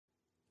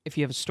If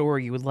you have a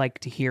story you would like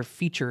to hear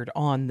featured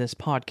on this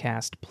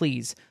podcast,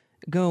 please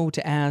go to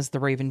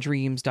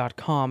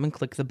astheravendreams.com and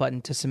click the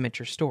button to submit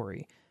your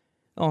story.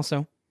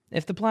 Also,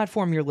 if the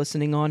platform you're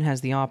listening on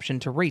has the option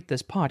to rate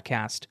this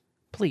podcast,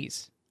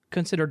 please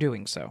consider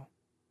doing so.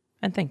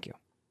 And thank you.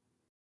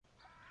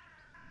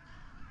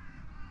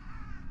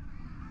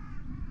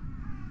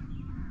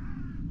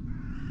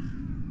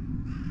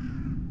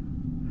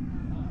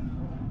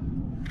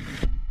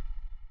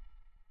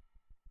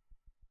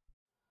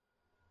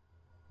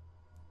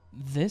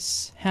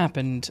 This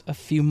happened a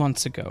few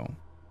months ago,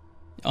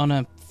 on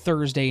a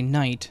Thursday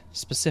night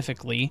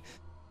specifically,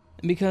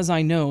 because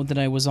I know that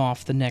I was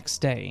off the next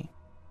day,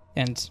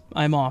 and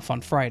I'm off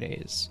on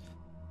Fridays.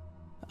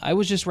 I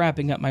was just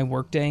wrapping up my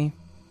workday,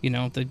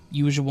 the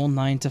usual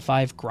 9 to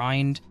 5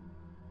 grind,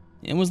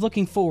 and was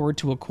looking forward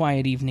to a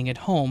quiet evening at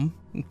home,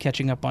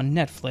 catching up on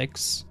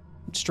Netflix,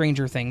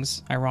 Stranger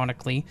Things,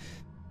 ironically.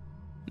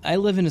 I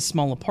live in a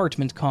small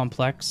apartment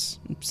complex,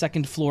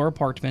 second-floor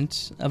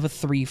apartment of a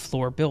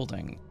 3-floor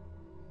building.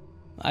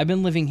 I've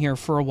been living here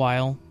for a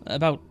while,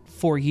 about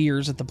 4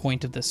 years at the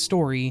point of this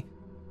story,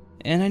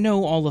 and I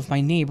know all of my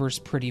neighbors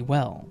pretty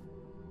well.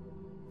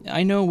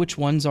 I know which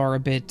ones are a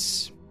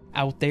bit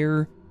out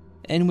there,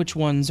 and which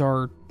ones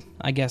are,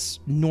 I guess,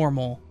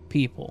 normal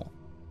people.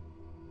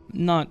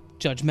 Not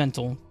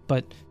judgmental,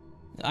 but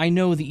I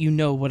know that you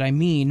know what I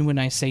mean when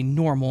I say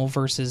normal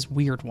versus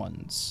weird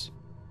ones.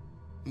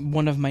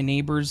 One of my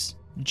neighbors,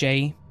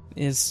 Jay,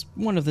 is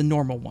one of the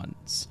normal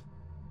ones.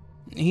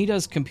 He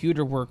does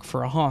computer work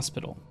for a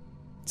hospital,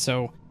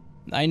 so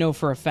I know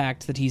for a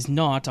fact that he's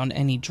not on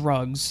any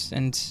drugs,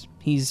 and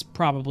he's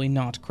probably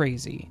not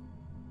crazy.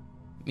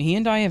 He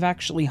and I have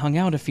actually hung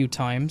out a few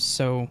times,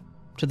 so,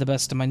 to the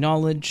best of my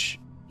knowledge,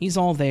 he's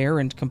all there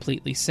and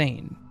completely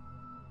sane.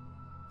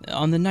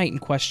 On the night in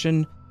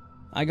question,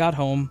 I got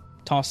home,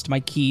 tossed my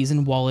keys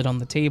and wallet on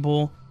the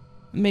table,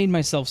 made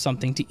myself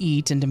something to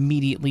eat, and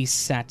immediately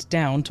sat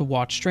down to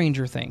watch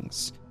Stranger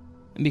Things,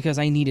 because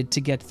I needed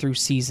to get through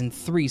Season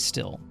 3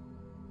 still.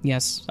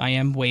 Yes, I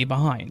am way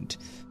behind.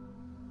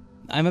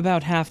 I'm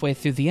about halfway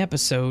through the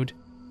episode,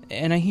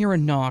 and I hear a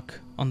knock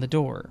on the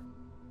door.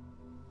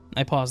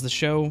 I pause the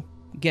show,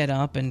 get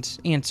up, and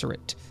answer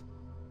it.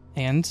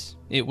 And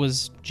it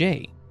was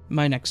Jay,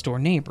 my next-door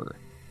neighbor.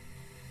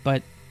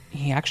 But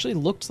he actually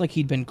looked like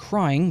he'd been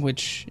crying,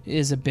 which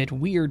is a bit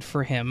weird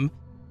for him,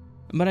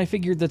 but I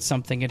figured that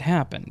something had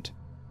happened.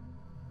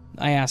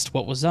 I asked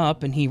what was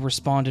up, and he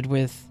responded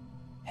with,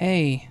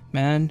 "Hey,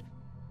 man,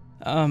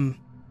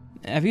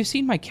 have you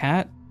seen my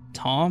cat,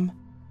 Tom?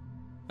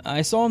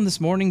 I saw him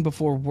this morning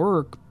before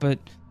work, but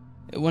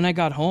when I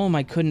got home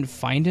I couldn't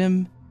find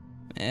him,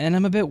 and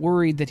I'm a bit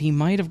worried that he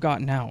might have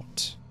gotten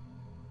out."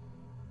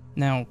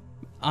 Now,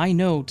 I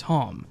know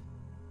Tom.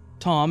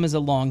 Tom is a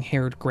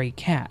long-haired gray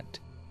cat,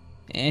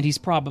 and he's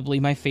probably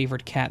my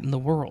favorite cat in the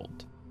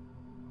world.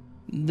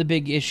 The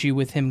big issue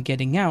with him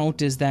getting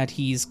out is that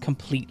he's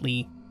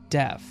completely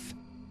deaf,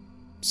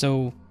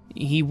 so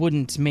he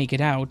wouldn't make it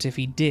out if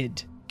he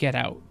did get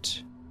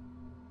out.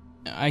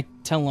 I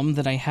tell him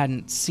that I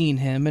hadn't seen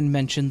him and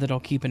mention that I'll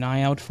keep an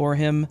eye out for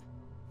him,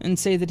 and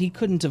say that he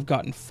couldn't have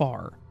gotten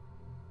far.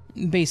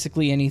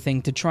 Basically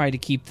anything to try to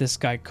keep this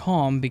guy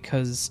calm,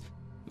 because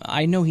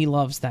I know he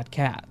loves that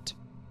cat.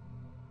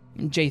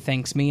 Jay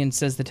thanks me and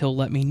says that he'll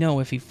let me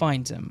know if he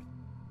finds him.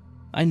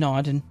 I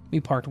nod and we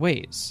part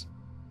ways.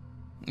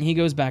 He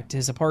goes back to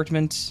his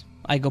apartment.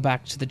 I go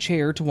back to the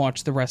chair to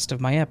watch the rest of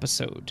my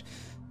episode.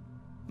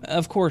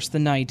 Of course, the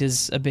night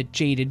is a bit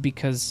jaded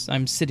because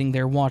I'm sitting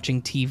there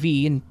watching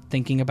TV and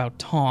thinking about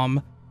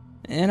Tom,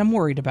 and I'm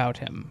worried about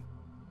him.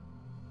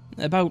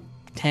 About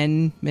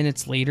 10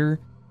 minutes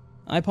later,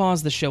 I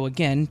pause the show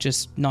again,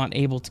 just not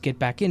able to get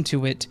back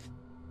into it,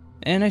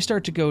 and I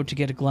start to go to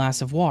get a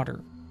glass of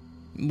water,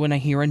 when I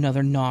hear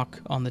another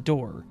knock on the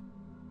door.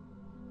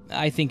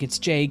 I think it's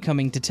Jay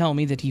coming to tell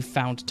me that he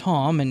found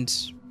Tom, and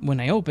when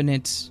I open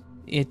it,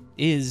 it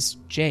is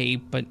Jay,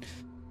 but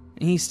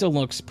he still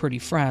looks pretty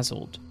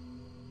frazzled.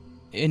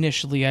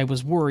 Initially, I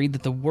was worried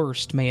that the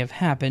worst may have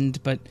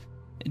happened, but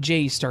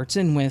Jay starts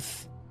in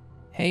with,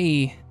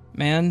 "Hey,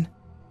 man,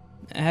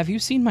 have you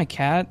seen my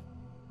cat,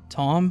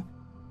 Tom?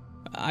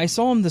 I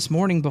saw him this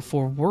morning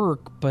before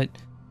work, but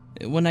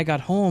when I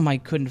got home I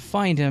couldn't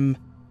find him,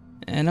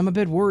 and I'm a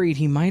bit worried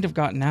he might have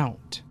gotten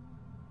out."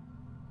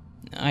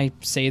 I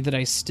say that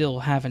I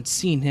still haven't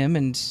seen him,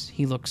 and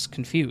he looks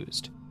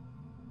confused.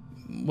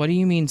 "What do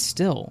you mean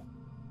still?"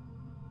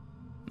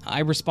 I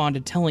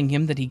responded telling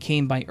him that he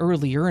came by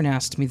earlier and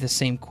asked me the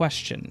same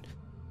question.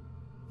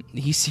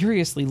 He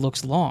seriously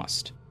looks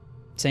lost,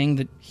 saying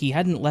that he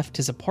hadn't left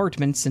his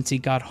apartment since he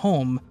got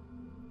home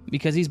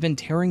because he's been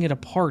tearing it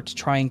apart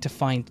trying to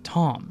find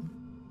Tom.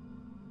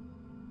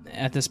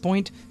 At this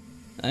point,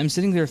 I'm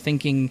sitting there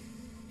thinking,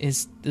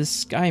 is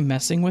this guy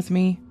messing with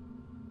me?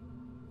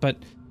 But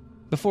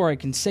before I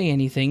can say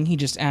anything, he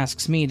just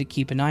asks me to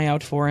keep an eye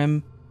out for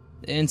him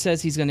and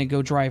says he's going to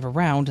go drive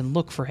around and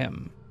look for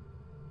him.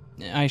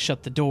 I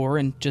shut the door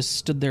and just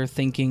stood there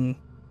thinking,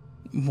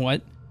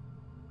 what?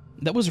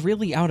 That was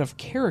really out of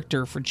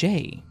character for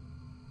Jay.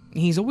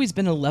 He's always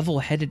been a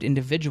level-headed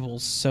individual,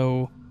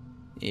 so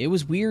it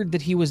was weird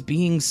that he was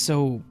being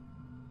so,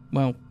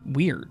 well,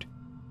 weird.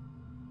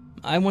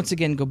 I once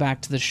again go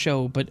back to the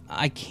show, but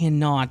I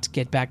cannot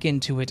get back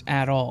into it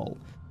at all.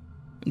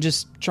 I'm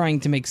just trying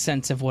to make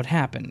sense of what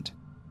happened.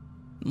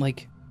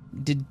 Like,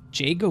 did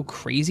Jay go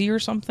crazy or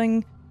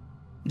something?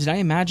 Did I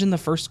imagine the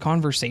first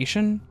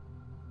conversation?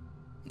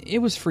 It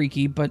was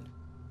freaky, but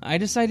I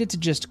decided to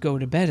just go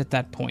to bed at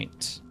that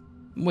point.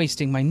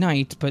 Wasting my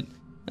night, but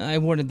I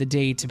wanted the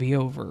day to be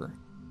over.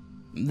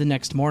 The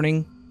next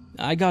morning,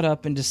 I got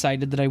up and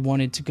decided that I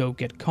wanted to go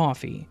get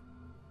coffee.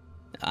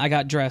 I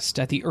got dressed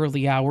at the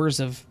early hours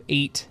of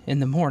 8 in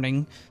the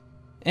morning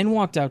and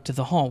walked out to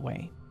the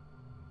hallway.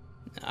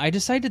 I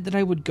decided that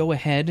I would go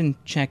ahead and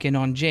check in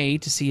on Jay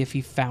to see if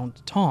he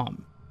found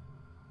Tom.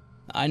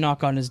 I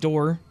knock on his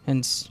door,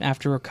 and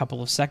after a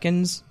couple of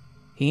seconds,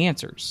 he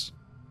answers.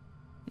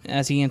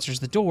 As he answers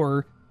the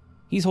door,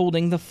 he's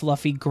holding the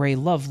fluffy gray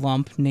love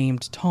lump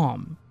named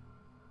Tom.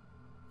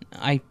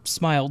 I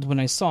smiled when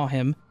I saw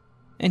him,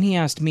 and he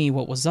asked me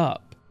what was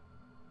up.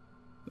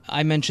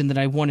 I mentioned that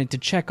I wanted to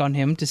check on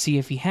him to see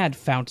if he had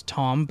found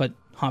Tom, but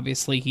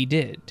obviously he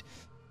did.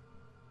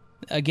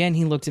 Again,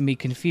 he looked at me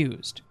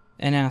confused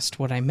and asked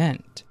what I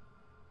meant.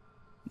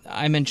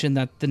 I mentioned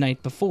that the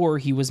night before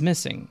he was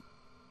missing,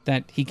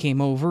 that he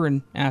came over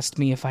and asked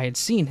me if I had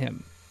seen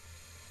him.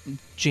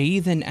 Jay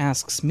then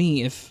asks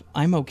me if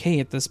I'm okay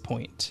at this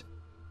point,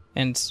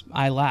 and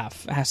I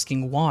laugh,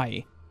 asking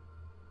why.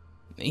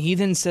 He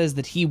then says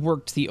that he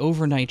worked the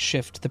overnight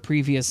shift the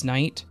previous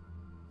night,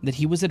 that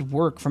he was at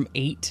work from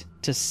 8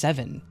 to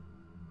 7,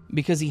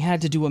 because he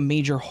had to do a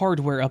major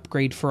hardware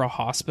upgrade for a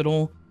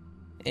hospital,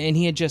 and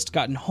he had just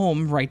gotten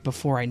home right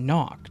before I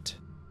knocked.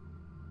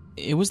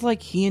 It was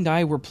like he and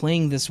I were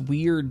playing this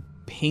weird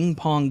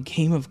ping-pong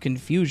game of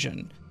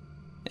confusion,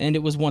 and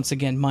it was once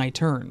again my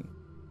turn.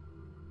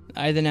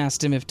 I then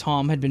asked him if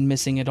Tom had been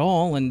missing at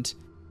all, and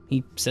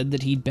he said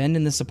that he'd been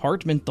in this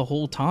apartment the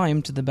whole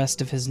time to the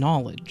best of his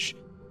knowledge.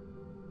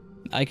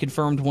 I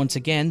confirmed once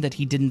again that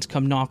he didn't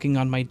come knocking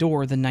on my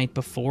door the night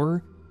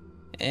before,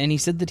 and he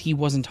said that he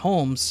wasn't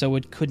home, so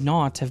it could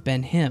not have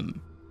been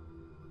him.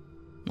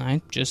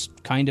 I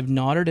just kind of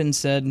nodded and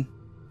said,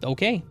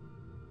 okay,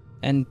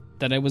 and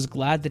that I was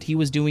glad that he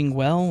was doing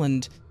well,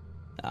 and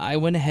I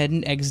went ahead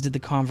and exited the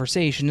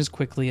conversation as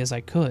quickly as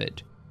I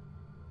could.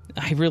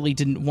 I really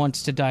didn't want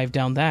to dive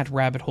down that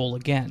rabbit hole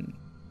again.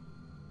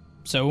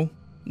 So,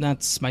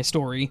 that's my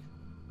story,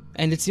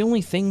 and it's the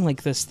only thing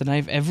like this that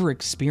I've ever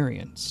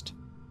experienced.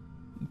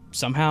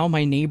 Somehow,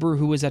 my neighbor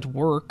who was at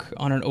work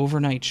on an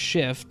overnight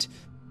shift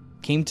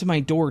came to my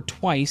door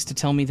twice to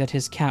tell me that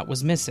his cat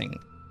was missing,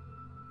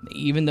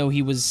 even though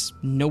he was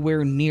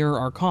nowhere near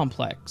our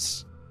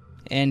complex,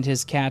 and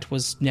his cat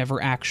was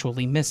never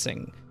actually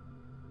missing.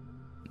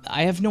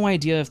 I have no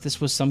idea if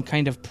this was some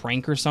kind of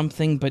prank or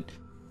something, but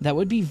that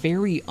would be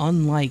very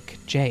unlike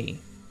Jay.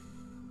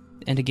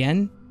 And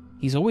again,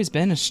 he's always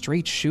been a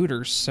straight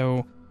shooter,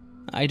 so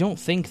I don't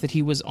think that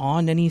he was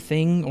on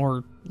anything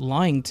or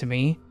lying to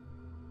me.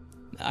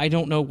 I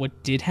don't know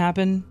what did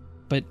happen,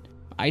 but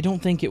I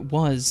don't think it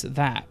was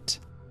that.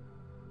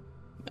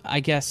 I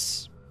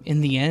guess,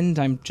 in the end,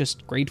 I'm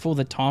just grateful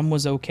that Tom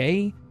was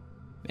okay,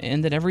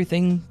 and that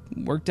everything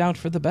worked out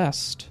for the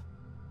best.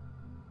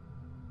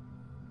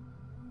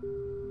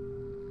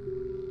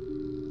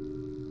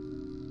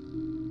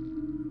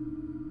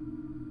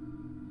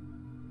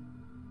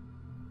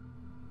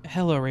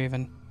 Hello,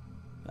 Raven.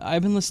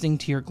 I've been listening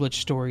to your glitch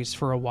stories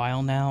for a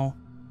while now,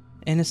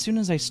 and as soon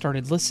as I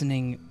started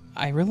listening,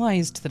 I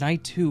realized that I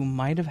too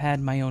might have had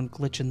my own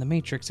glitch in the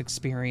Matrix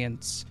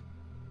experience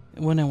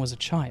when I was a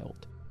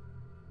child.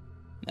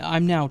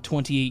 I'm now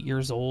 28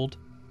 years old,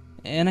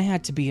 and I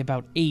had to be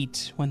about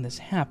 8 when this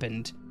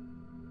happened,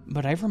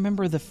 but I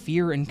remember the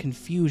fear and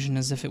confusion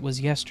as if it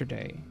was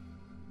yesterday.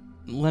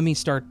 Let me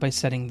start by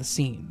setting the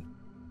scene.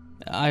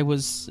 I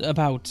was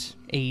about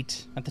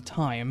 8 at the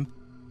time,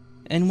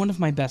 and one of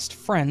my best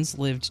friends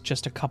lived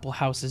just a couple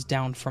houses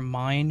down from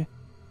mine,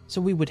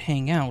 so we would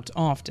hang out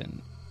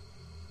often.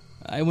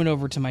 I went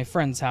over to my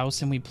friend's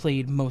house and we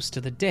played most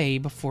of the day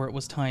before it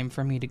was time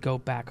for me to go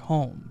back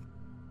home.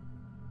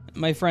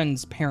 My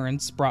friend's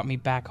parents brought me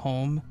back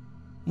home,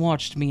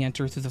 watched me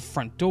enter through the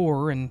front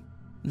door, and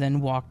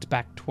then walked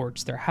back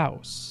towards their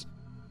house.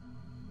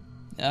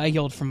 I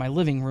yelled from my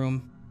living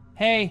room,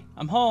 "Hey,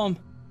 I'm home!"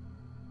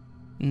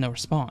 No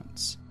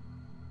response.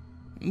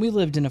 We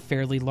lived in a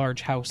fairly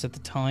large house at the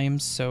time,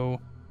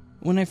 so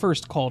when I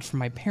first called for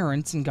my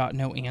parents and got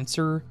no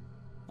answer,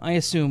 I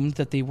assumed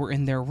that they were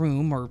in their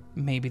room or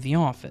maybe the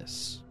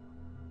office.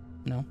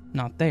 No,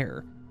 not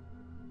there.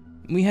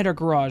 We had our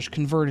garage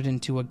converted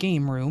into a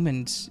game room,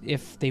 and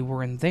if they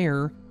were in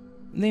there,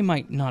 they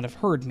might not have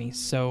heard me,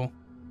 so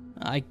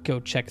I go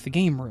check the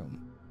game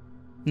room.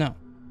 No,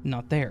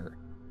 not there.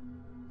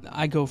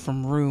 I go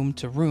from room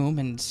to room,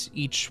 and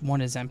each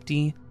one is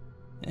empty,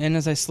 and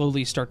as I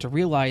slowly start to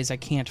realize I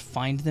can't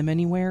find them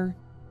anywhere,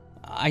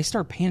 I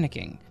start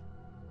panicking.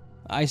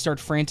 I start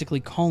frantically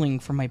calling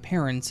for my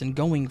parents and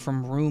going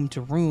from room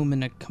to room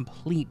in a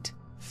complete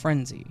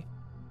frenzy.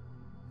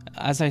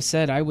 As I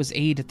said, I was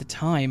 8 at the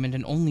time and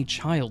an only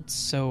child,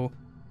 so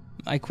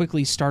I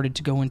quickly started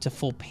to go into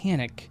full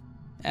panic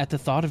at the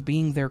thought of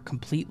being there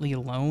completely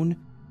alone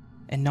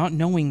and not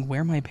knowing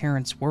where my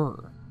parents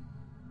were.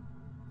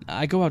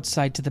 I go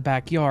outside to the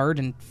backyard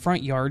and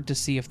front yard to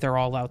see if they're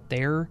all out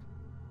there,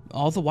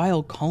 all the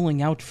while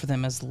calling out for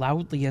them as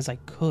loudly as I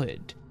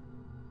could.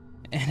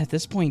 And at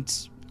this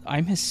point,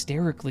 I'm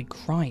hysterically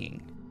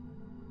crying.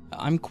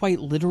 I'm quite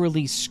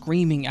literally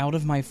screaming out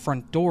of my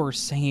front door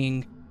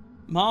saying,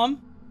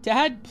 "Mom?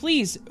 Dad,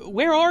 please,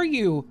 where are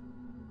you?"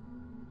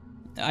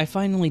 I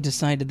finally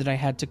decided that I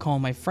had to call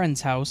my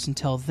friend's house and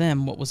tell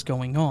them what was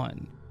going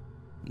on.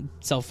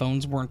 Cell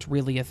phones weren't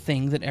really a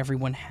thing that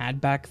everyone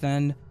had back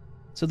then,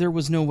 so there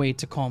was no way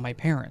to call my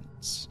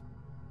parents.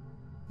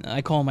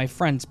 I call my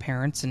friend's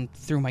parents, and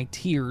through my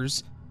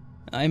tears,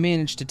 I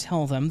managed to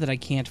tell them that I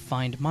can't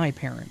find my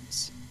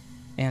parents.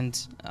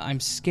 And I'm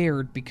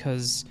scared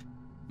because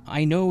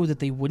I know that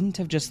they wouldn't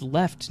have just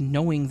left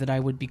knowing that I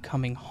would be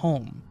coming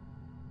home.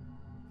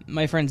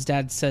 My friend's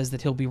dad says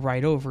that he'll be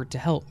right over to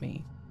help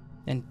me,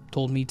 and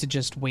told me to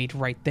just wait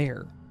right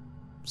there.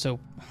 So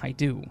I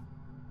do.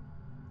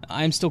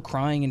 I'm still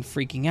crying and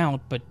freaking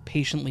out, but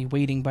patiently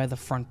waiting by the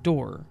front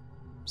door,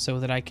 so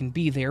that I can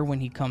be there when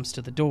he comes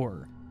to the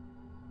door.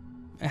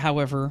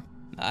 However,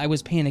 I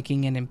was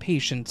panicking and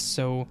impatient,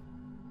 so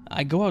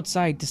I go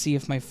outside to see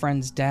if my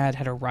friend's dad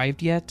had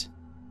arrived yet,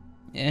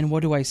 and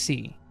what do I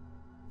see?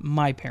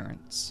 My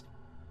parents.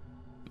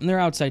 They're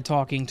outside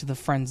talking to the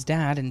friend's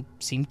dad and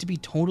seem to be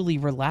totally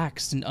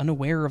relaxed and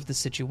unaware of the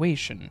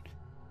situation.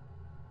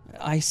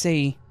 I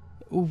say,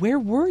 "Where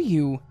were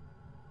you?"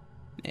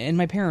 And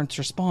my parents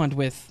respond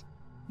with,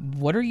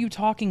 "What are you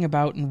talking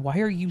about and why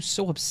are you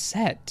so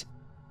upset?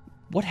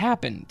 What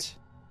happened?"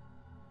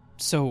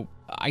 So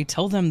I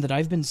tell them that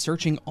I've been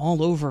searching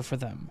all over for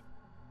them.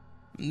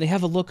 They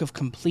have a look of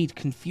complete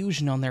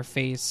confusion on their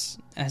face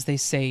as they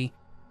say,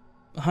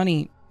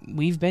 "Honey,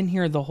 we've been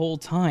here the whole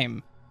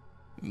time.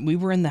 We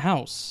were in the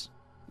house.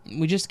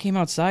 We just came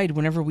outside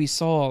whenever we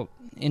saw,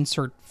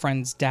 insert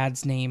friend's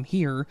dad's name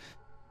here,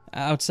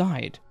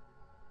 outside."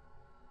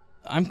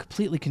 I'm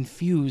completely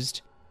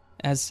confused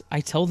as I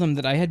tell them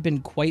that I had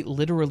been quite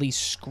literally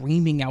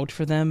screaming out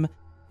for them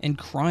and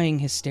crying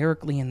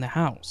hysterically in the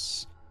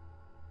house.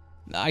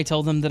 I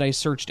tell them that I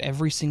searched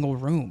every single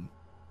room,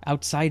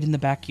 outside in the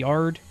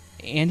backyard,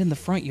 and in the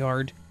front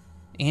yard,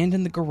 and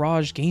in the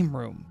garage game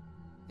room.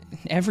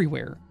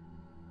 Everywhere.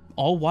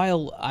 All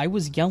while I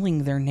was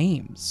yelling their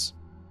names.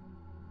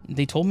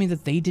 They told me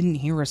that they didn't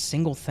hear a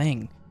single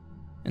thing,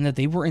 and that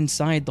they were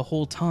inside the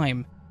whole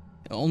time,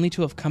 only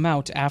to have come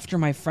out after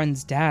my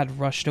friend's dad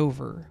rushed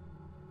over.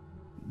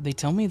 They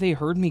tell me they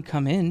heard me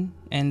come in,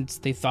 and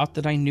they thought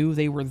that I knew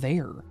they were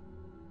there.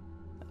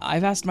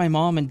 I've asked my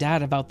mom and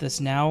dad about this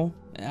now,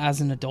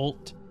 as an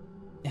adult,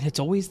 and it's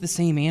always the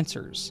same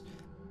answers.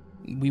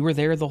 We were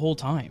there the whole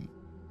time.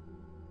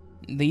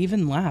 They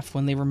even laugh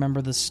when they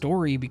remember the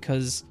story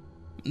because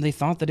they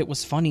thought that it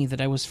was funny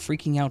that I was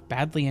freaking out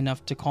badly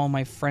enough to call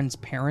my friend's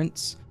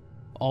parents,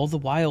 all the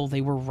while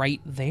they were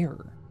right there.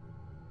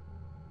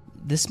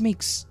 This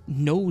makes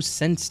no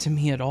sense to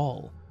me at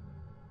all.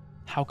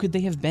 How could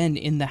they have been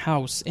in the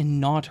house and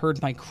not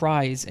heard my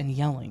cries and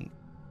yelling?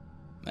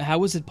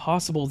 How is it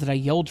possible that I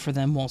yelled for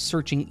them while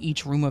searching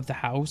each room of the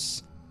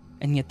house,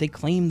 and yet they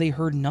claim they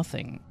heard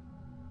nothing?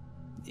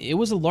 It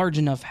was a large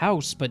enough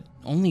house, but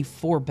only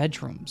 4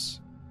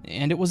 bedrooms,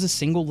 and it was a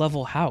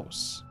single-level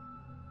house.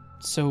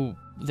 So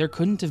there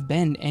couldn't have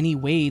been any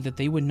way that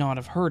they would not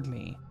have heard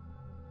me,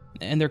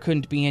 and there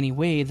couldn't be any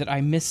way that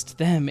I missed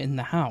them in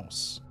the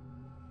house.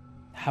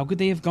 How could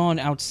they have gone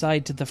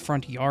outside to the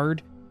front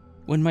yard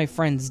when my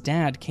friend's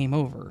dad came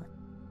over?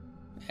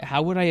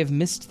 How would I have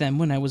missed them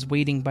when I was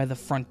waiting by the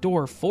front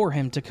door for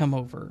him to come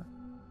over?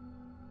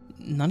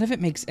 None of it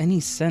makes any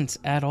sense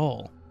at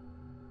all.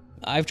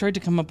 I've tried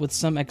to come up with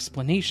some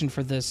explanation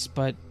for this,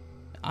 but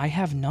I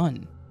have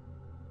none.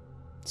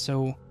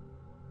 So,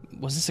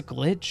 was this a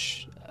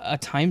glitch? A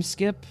time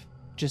skip?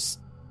 Just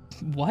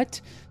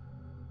what?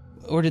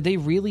 Or did they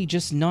really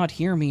just not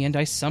hear me and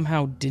I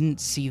somehow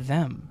didn't see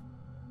them?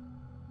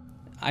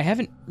 I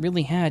haven't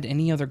really had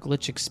any other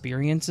glitch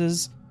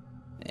experiences,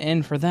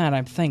 and for that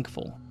I'm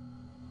thankful,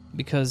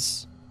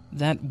 because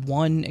that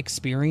one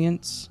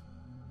experience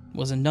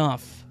was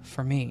enough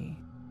for me.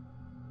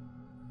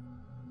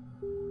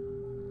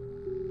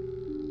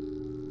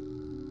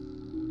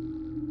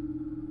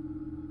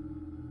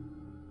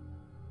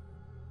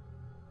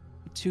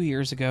 Two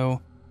years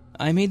ago,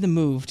 I made the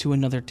move to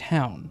another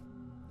town,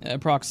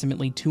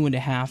 approximately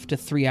 2.5 to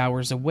 3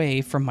 hours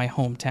away from my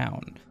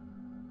hometown,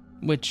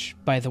 which,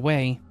 by the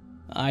way,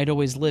 I'd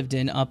always lived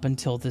in up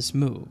until this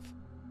move.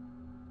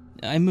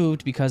 I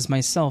moved because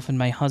myself and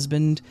my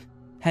husband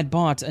had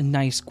bought a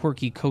nice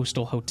quirky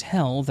coastal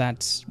hotel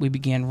that we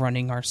began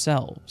running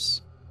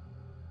ourselves.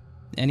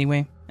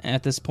 Anyway,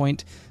 at this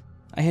point,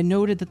 I had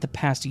noted that the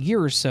past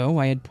year or so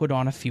I had put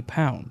on a few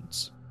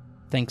pounds.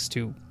 thanks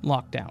to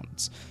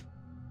lockdowns,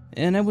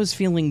 and I was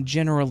feeling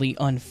generally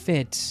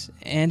unfit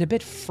and a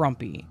bit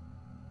frumpy.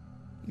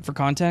 For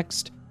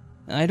context,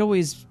 I'd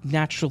always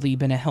naturally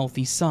been a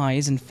healthy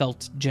size and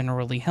felt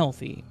generally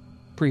healthy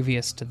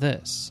previous to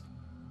this.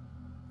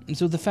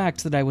 So the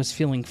fact that I was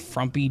feeling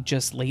frumpy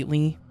just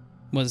lately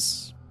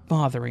was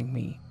bothering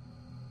me.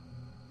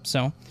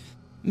 So,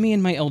 me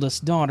and my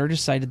eldest daughter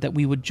decided that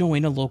we would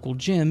join a local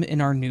gym in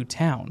our new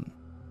town.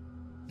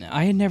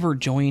 I had never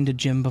joined a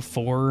gym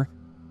before,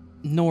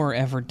 nor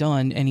ever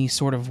done any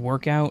sort of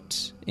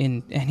workout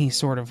in any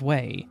sort of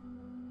way.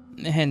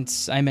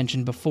 Hence, I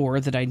mentioned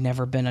before that I'd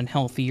never been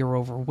unhealthy or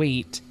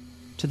overweight,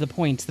 to the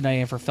point that I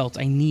ever felt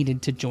I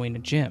needed to join a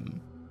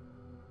gym.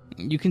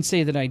 You can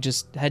say that I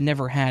just had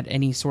never had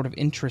any sort of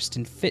interest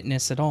in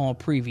fitness at all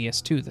previous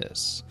to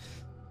this.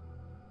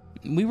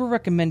 We were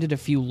recommended a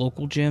few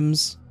local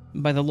gyms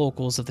by the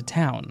locals of the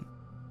town.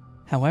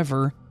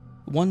 However,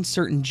 one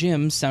certain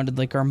gym sounded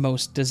like our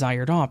most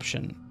desired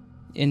option,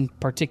 in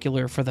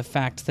particular for the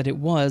fact that it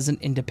was an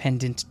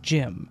independent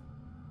gym.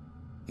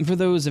 For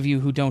those of you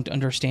who don't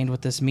understand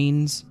what this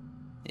means,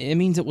 it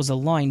means it was a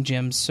line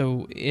gym,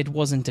 so it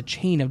wasn't a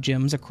chain of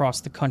gyms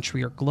across the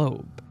country or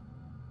globe.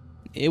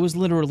 It was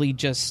literally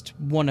just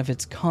one of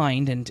its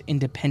kind and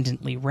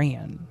independently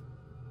ran.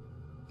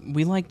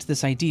 We liked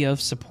this idea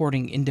of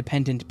supporting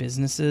independent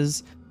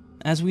businesses,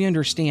 as we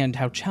understand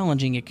how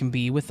challenging it can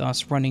be with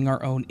us running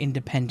our own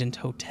independent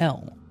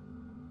hotel.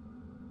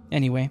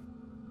 Anyway,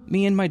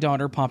 me and my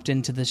daughter popped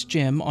into this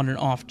gym on an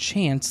off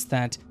chance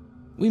that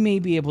we may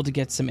be able to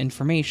get some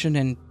information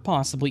and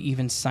possibly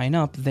even sign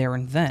up there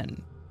and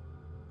then.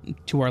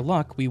 To our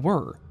luck, we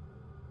were.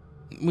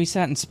 We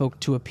sat and spoke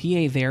to a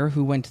PA there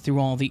who went through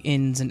all the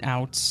ins and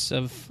outs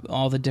of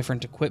all the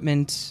different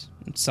equipment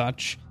and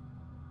such,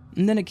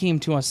 and then it came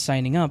to us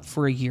signing up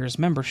for a year's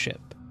membership.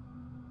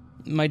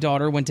 My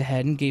daughter went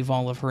ahead and gave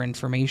all of her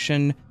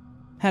information,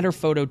 had her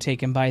photo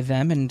taken by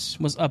them, and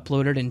was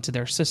uploaded into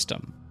their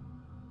system.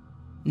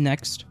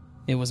 Next,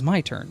 it was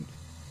my turn.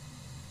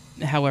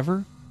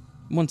 However,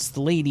 once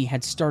the lady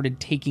had started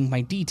taking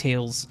my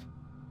details,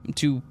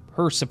 to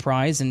her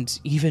surprise and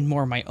even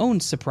more my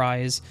own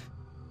surprise,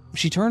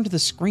 she turned to the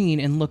screen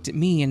and looked at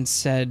me and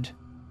said,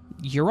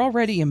 "You're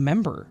already a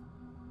member."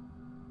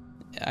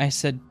 I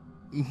said,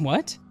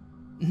 "What?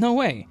 No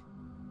way.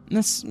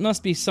 This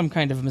must be some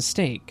kind of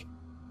mistake.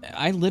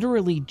 I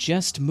literally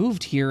just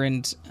moved here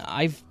and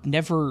I've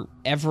never,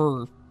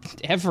 ever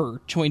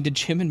joined a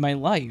gym in my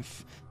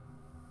life."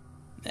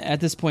 At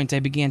this point, I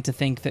began to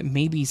think that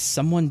maybe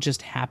someone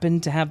just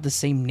happened to have the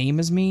same name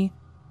as me,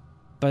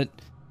 but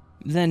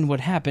then what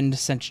happened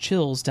sent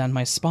chills down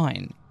my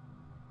spine.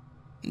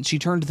 She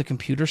turned the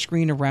computer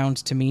screen around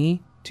to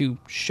me to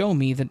show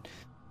me that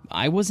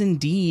I was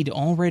indeed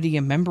already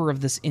a member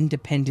of this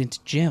independent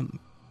gym,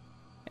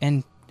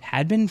 and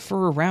had been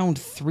for around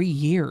 3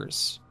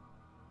 years.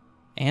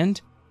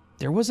 And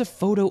there was a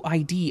photo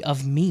ID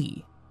of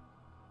me.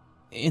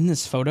 In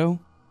this photo,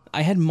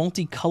 I had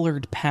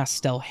multicolored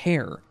pastel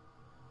hair,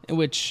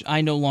 which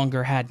I no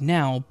longer had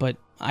now, but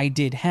I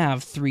did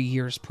have 3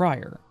 years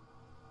prior.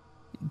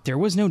 There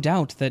was no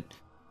doubt that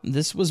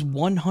this was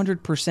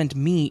 100%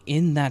 me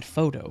in that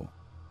photo,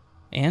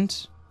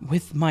 and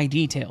with my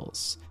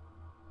details.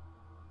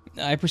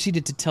 I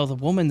proceeded to tell the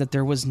woman that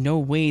there was no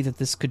way that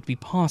this could be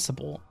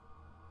possible.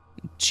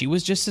 She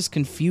was just as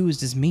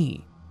confused as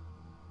me.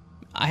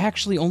 I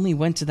actually only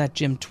went to that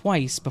gym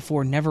twice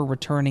before never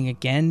returning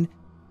again,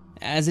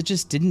 as it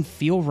just didn't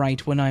feel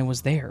right when I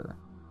was there.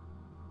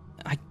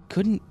 I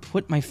couldn't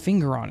put my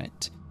finger on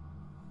it.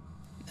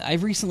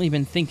 I've recently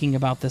been thinking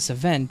about this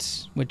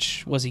event,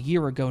 which was a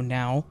year ago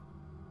now,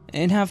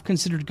 and have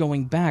considered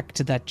going back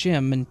to that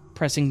gym and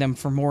pressing them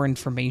for more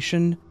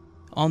information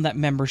on that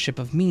membership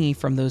of me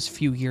from those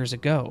few years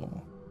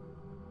ago.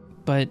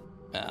 But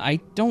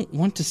I don't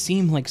want to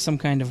seem like some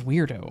kind of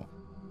weirdo.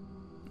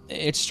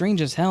 It's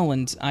strange as hell,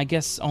 and I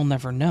guess I'll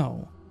never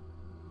know.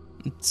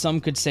 Some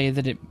could say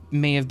that it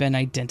may have been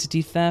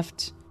identity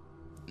theft.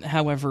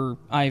 However,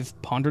 I've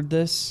pondered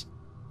this,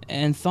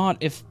 and thought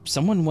if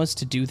someone was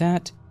to do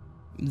that,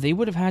 they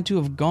would have had to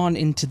have gone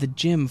into the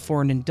gym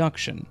for an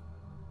induction,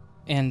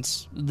 and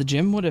the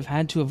gym would have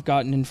had to have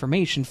gotten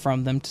information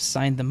from them to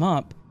sign them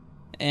up,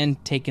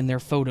 and taken their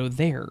photo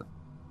there.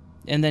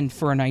 And then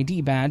for an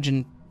ID badge,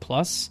 and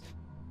plus,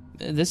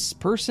 this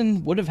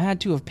person would have had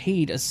to have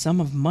paid a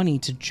sum of money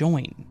to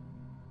join.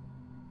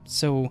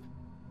 So,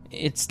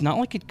 it's not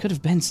like it could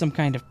have been some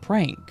kind of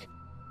prank.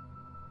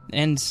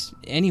 And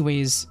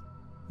anyways,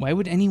 why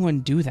would anyone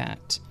do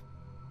that?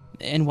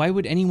 And why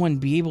would anyone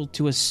be able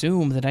to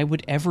assume that I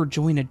would ever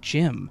join a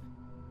gym,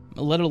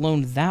 let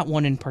alone that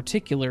one in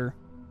particular?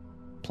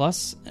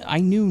 Plus, I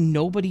knew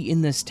nobody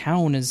in this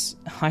town as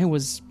I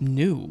was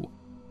new.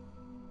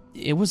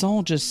 It was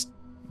all just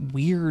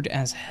weird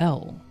as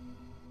hell.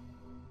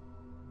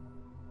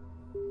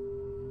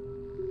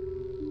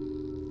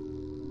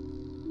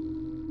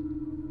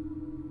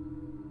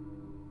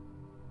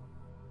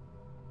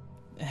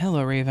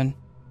 Hello, Raven.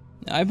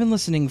 I've been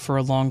listening for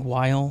a long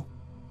while,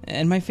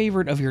 And my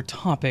favorite of your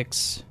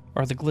topics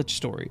are the glitch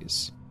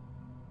stories.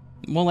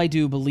 While I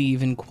do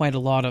believe in quite a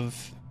lot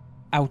of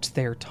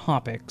out-there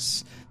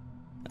topics,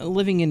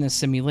 living in a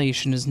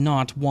simulation is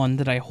not one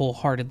that I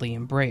wholeheartedly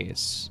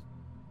embrace.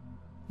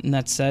 And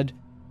that said,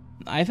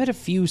 I've had a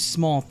few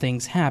small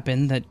things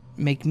happen that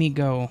make me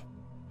go,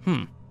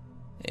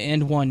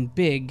 and one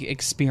big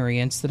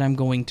experience that I'm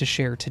going to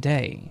share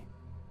today.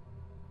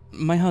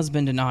 My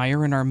husband and I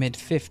are in our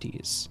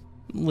mid-50s,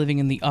 living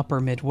in the upper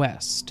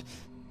Midwest.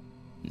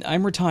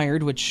 I'm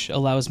retired, which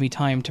allows me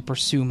time to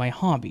pursue my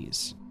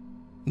hobbies,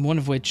 one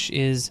of which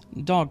is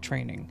dog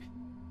training.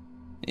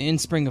 In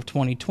spring of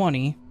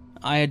 2020,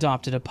 I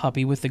adopted a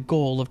puppy with the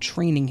goal of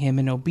training him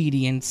in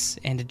obedience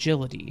and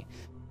agility.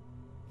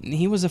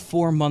 He was a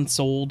 4 months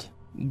old,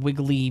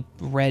 wiggly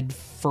red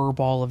fur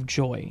ball of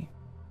joy.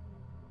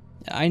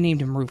 I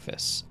named him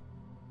Rufus.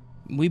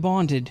 We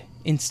bonded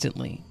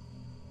instantly.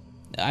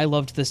 I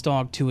loved this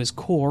dog to his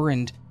core,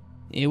 and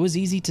it was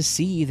easy to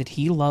see that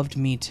he loved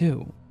me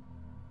too.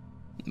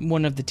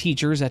 One of the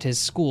teachers at his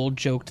school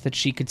joked that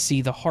she could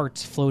see the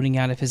hearts floating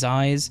out of his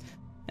eyes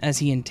as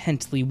he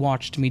intently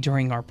watched me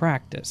during our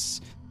practice.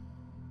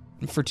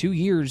 For 2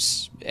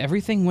 years,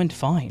 everything went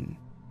fine.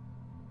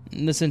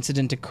 This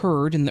incident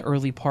occurred in the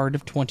early part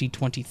of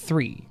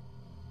 2023.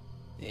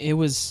 It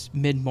was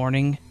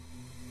mid-morning.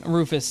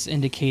 Rufus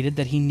indicated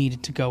that he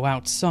needed to go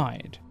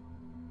outside.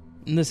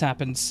 This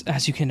happens,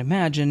 as you can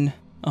imagine,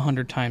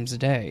 100 times a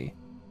day.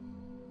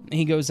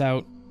 He goes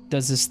out,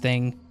 does his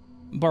thing,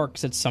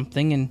 barks at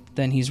something, and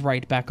then he's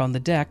right back on the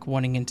deck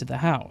wanting into the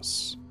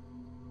house.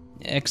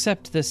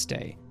 Except this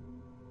day.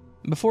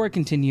 Before I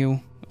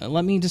continue,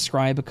 let me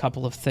describe a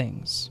couple of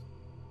things.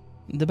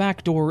 The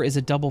back door is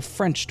a double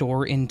French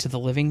door into the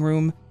living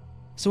room,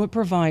 so it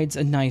provides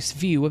a nice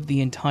view of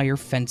the entire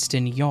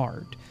fenced-in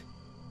yard.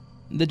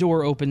 The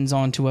door opens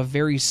onto a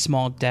very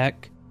small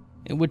deck,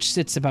 which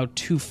sits about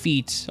 2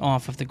 feet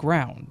off of the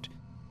ground.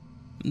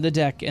 The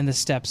deck and the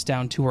steps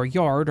down to our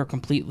yard are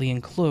completely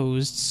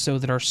enclosed so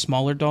that our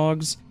smaller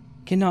dogs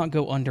cannot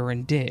go under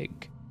and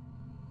dig.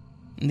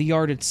 The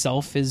yard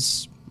itself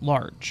is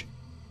large.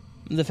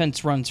 The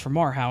fence runs from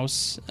our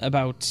house,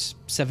 about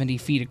 70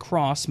 feet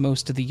across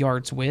most of the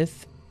yard's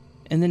width,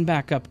 and then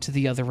back up to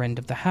the other end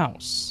of the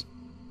house.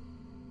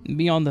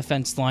 Beyond the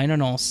fence line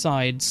on all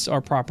sides,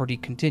 our property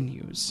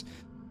continues.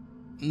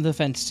 The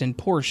fenced-in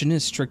portion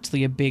is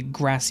strictly a big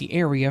grassy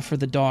area for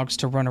the dogs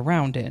to run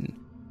around in.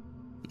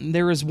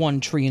 There is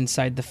one tree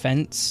inside the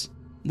fence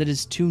that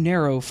is too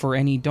narrow for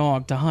any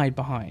dog to hide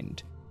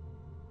behind.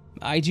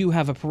 I do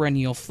have a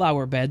perennial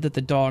flower bed that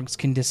the dogs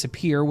can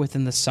disappear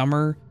within the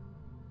summer,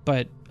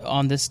 but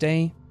on this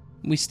day,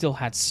 we still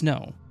had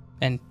snow,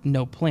 and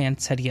no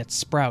plants had yet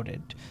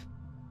sprouted.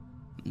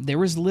 There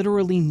was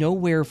literally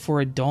nowhere for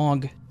a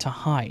dog to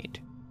hide.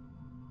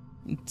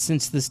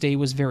 Since this day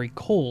was very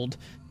cold,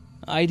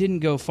 I didn't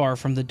go far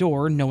from the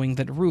door, knowing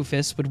that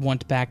Rufus would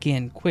want back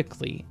in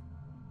quickly.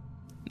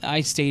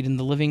 I stayed in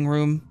the living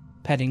room,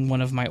 petting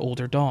one of my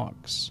older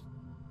dogs.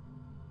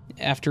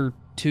 After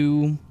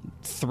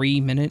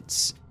 2-3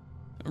 minutes,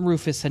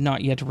 Rufus had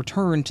not yet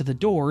returned to the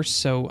door,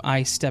 so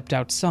I stepped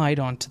outside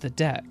onto the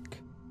deck.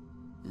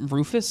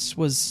 Rufus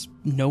was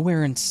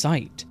nowhere in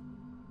sight.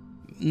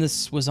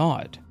 This was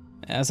odd.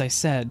 As I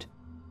said,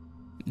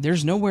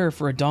 there's nowhere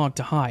for a dog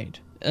to hide,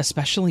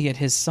 especially at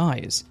his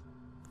size.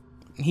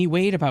 He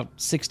weighed about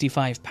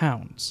 65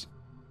 pounds.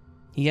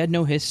 He had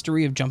no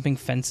history of jumping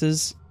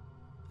fences.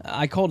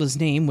 I called his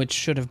name, which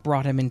should have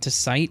brought him into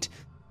sight,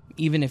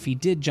 even if he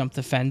did jump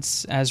the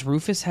fence, as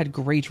Rufus had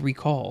great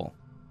recall.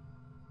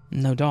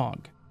 No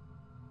dog.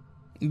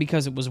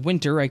 Because it was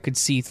winter, I could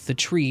see through the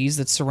trees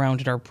that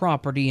surrounded our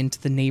property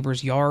into the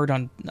neighbor's yard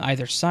on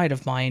either side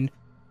of mine,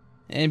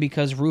 and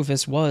because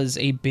Rufus was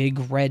a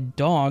big red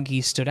dog,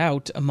 he stood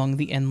out among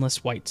the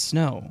endless white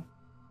snow.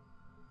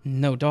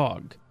 No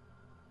dog.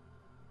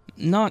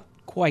 Not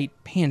quite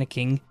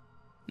panicking,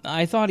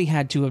 I thought he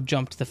had to have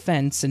jumped the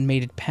fence and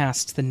made it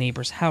past the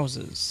neighbors'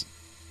 houses.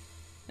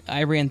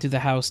 I ran through the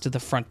house to the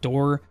front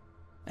door,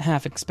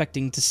 half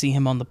expecting to see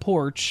him on the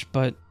porch,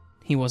 but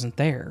he wasn't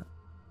there.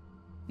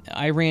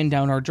 I ran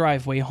down our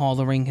driveway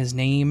hollering his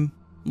name,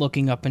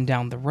 looking up and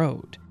down the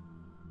road.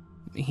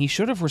 He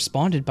should have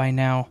responded by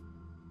now.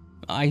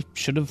 I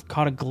should have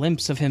caught a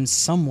glimpse of him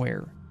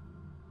somewhere.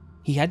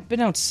 He hadn't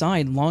been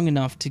outside long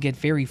enough to get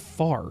very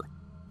far,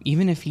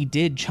 even if he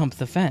did jump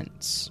the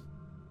fence.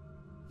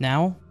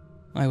 Now,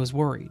 I was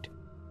worried.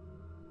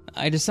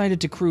 I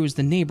decided to cruise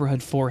the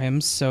neighborhood for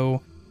him,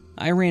 so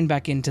I ran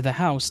back into the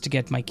house to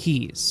get my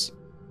keys.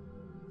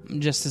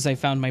 Just as I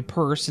found my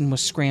purse and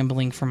was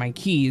scrambling for my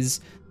keys,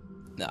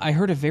 I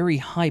heard a very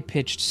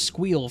high-pitched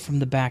squeal from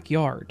the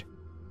backyard.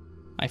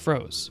 I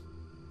froze.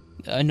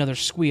 Another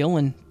squeal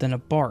and then a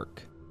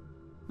bark.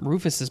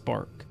 Rufus's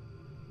bark.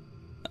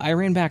 I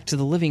ran back to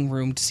the living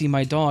room to see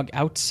my dog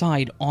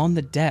outside on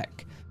the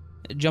deck,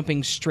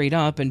 jumping straight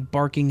up and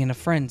barking in a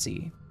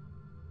frenzy.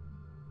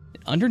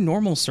 Under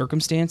normal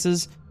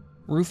circumstances,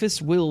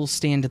 Rufus will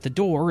stand at the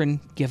door and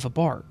give a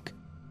bark.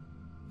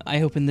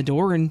 I open the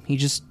door and he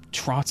just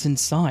trots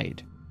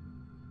inside.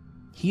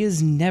 He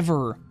is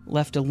never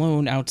left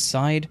alone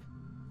outside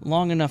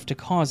long enough to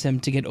cause him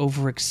to get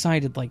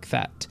overexcited like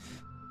that.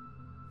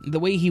 The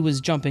way he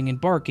was jumping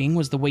and barking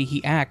was the way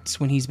he acts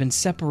when he's been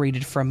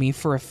separated from me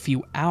for a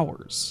few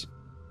hours.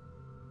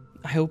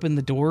 I opened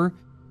the door,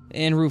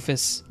 and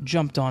Rufus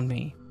jumped on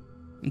me,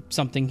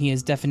 something he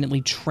is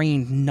definitely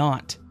trained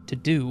not to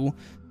do,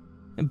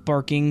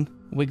 barking,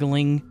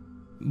 wiggling,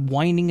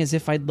 whining as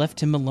if I'd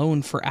left him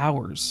alone for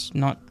hours,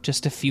 not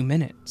just a few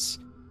minutes.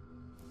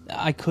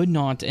 I could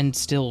not, and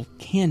still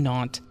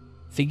cannot,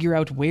 figure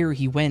out where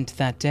he went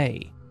that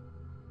day.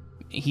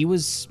 He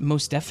was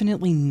most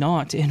definitely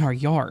not in our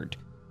yard.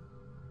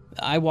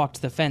 I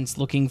walked the fence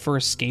looking for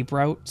escape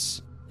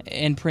routes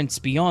and prints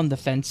beyond the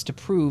fence to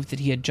prove that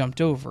he had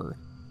jumped over.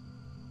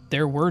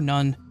 There were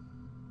none.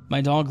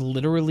 My dog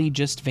literally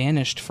just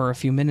vanished for a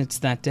few minutes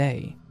that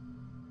day.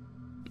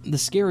 The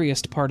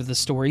scariest part of the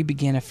story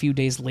began a few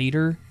days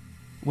later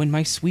when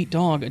my sweet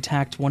dog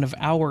attacked one of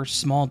our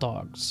small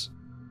dogs,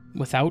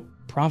 without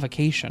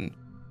provocation.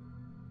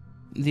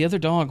 The other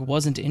dog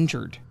wasn't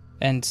injured,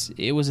 and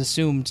it was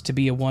assumed to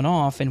be a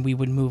one-off and we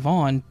would move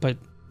on, but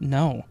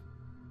no.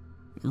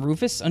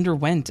 Rufus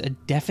underwent a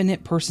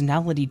definite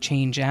personality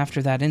change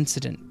after that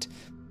incident.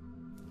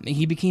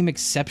 He became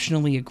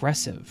exceptionally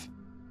aggressive.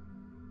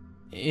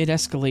 It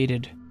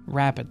escalated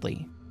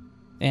rapidly,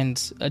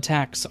 and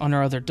attacks on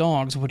our other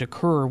dogs would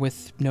occur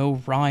with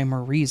no rhyme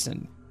or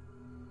reason.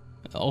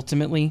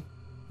 Ultimately,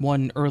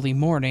 one early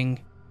morning,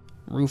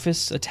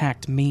 Rufus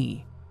attacked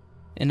me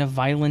in a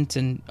violent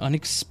and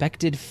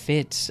unexpected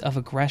fit of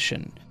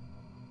aggression.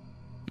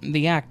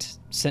 The act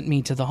sent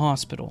me to the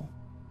hospital,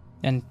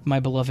 and my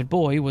beloved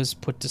boy was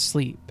put to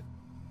sleep.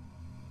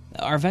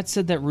 Our vet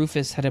said that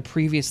Rufus had a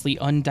previously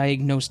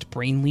undiagnosed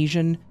brain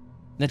lesion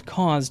that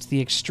caused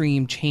the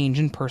extreme change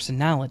in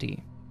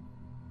personality.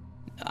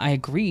 I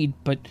agreed,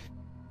 but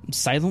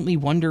silently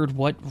wondered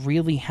what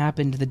really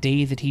happened the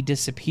day that he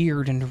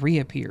disappeared and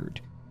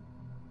reappeared.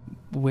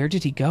 Where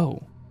did he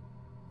go?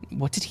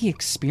 What did he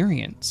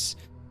experience?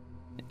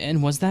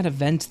 And was that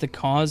event the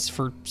cause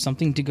for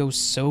something to go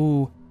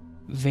so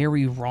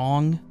very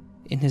wrong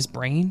in his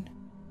brain?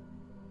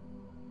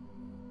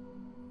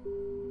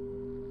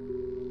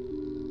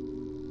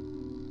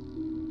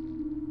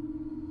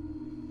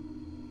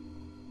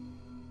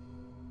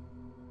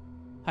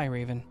 Hi,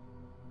 Raven.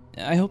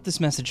 I hope this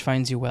message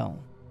finds you well.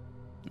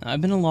 I've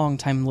been a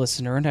long-time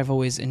listener and I've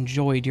always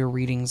enjoyed your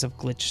readings of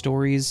glitch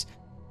stories.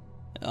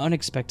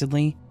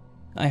 Unexpectedly,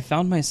 I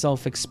found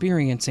myself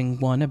experiencing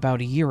one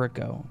about a year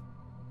ago.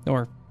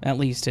 Or at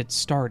least it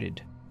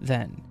started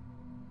then.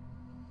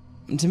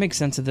 To make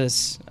sense of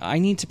this, I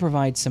need to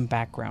provide some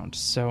background,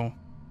 so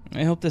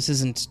I hope this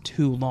isn't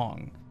too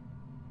long.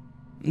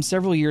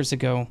 Several years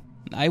ago,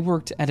 I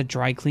worked at a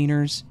dry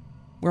cleaner's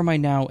where my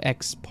now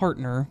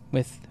ex-partner,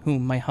 with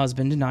whom my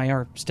husband and I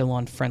are still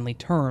on friendly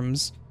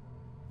terms,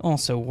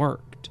 also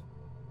worked.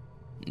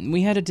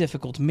 We had a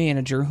difficult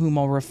manager whom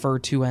I'll refer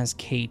to as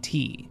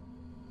KT.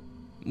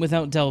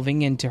 Without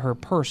delving into her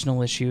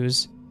personal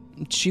issues,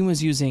 she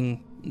was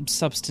using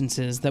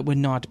substances that would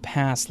not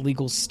pass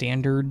legal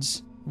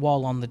standards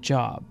while on the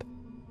job,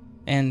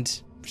 and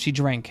she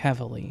drank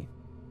heavily.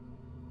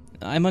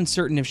 I'm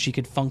uncertain if she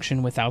could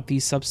function without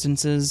these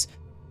substances,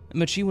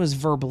 but she was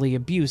verbally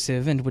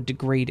abusive and would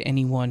degrade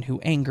anyone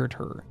who angered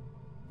her.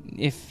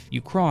 If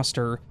you crossed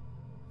her,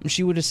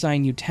 she would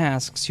assign you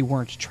tasks you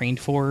weren't trained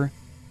for,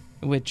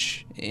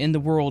 which, in the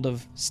world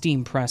of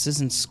steam presses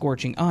and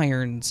scorching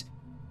irons,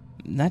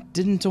 that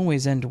didn't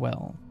always end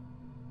well.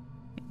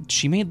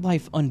 She made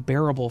life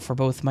unbearable for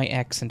both my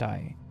ex and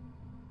I.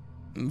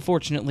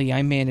 Fortunately,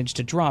 I managed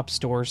a drop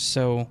store,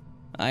 so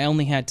I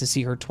only had to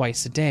see her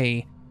twice a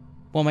day,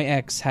 while my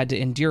ex had to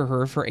endure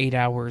her for 8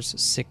 hours,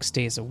 6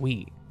 days a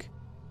week.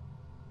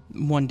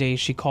 One day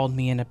she called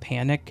me in a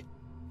panic,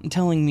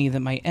 telling me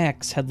that my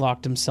ex had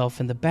locked himself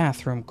in the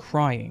bathroom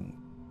crying.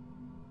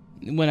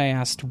 When I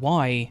asked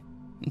why,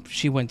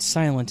 she went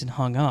silent and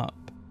hung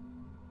up.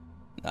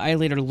 I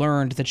later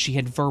learned that she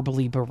had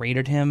verbally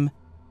berated him,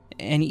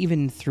 and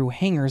even threw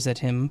hangers at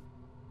him,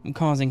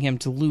 causing him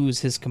to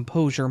lose his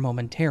composure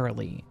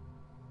momentarily.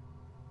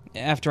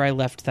 After I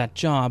left that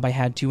job, I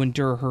had to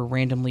endure her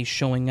randomly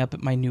showing up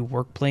at my new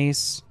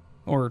workplace,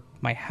 or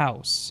my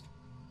house,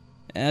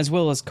 as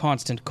well as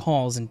constant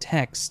calls and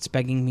texts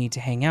begging me to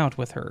hang out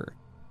with her.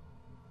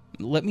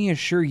 Let me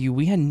assure you,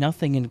 we had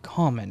nothing in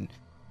common.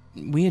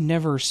 We had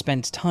never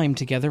spent time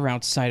together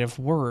outside of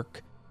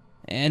work,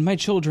 and my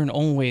children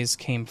always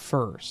came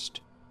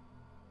first.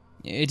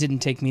 It didn't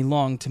take me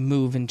long to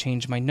move and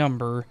change my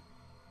number,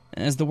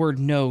 as the word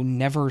no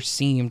never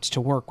seemed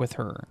to work with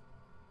her.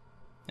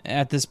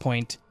 At this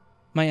point,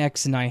 my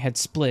ex and I had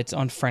split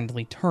on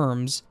friendly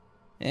terms,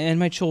 and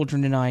my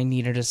children and I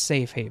needed a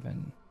safe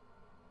haven.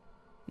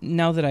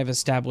 Now that I've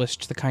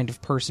established the kind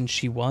of person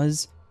she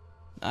was,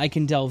 I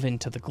can delve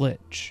into the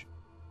glitch.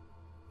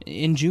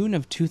 In June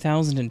of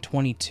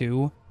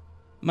 2022,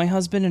 my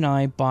husband and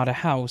I bought a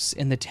house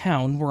in the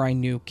town where I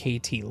knew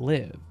KT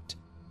lived.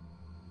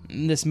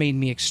 This made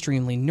me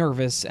extremely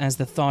nervous, as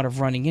the thought of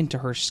running into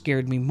her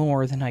scared me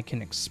more than I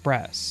can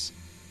express.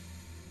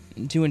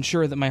 To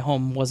ensure that my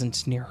home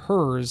wasn't near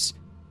hers,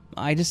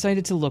 I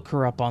decided to look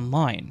her up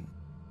online.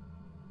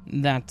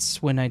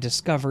 That's when I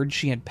discovered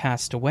she had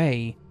passed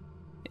away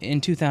in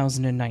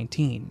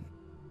 2019.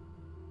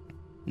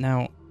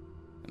 Now,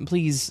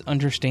 please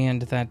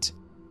understand that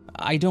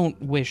I don't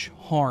wish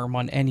harm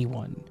on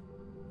anyone,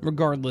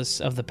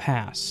 regardless of the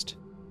past.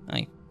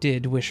 I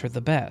did wish her the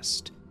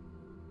best.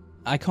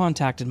 I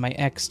contacted my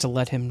ex to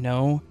let him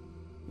know,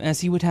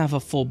 as he would have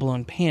a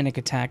full-blown panic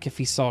attack if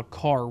he saw a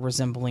car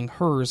resembling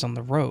hers on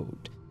the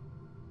road.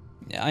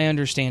 I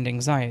understand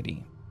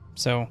anxiety,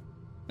 so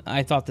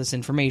I thought this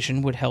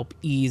information would help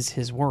ease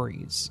his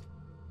worries.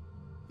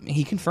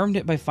 He confirmed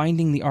it by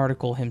finding the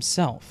article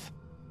himself,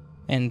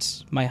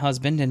 and my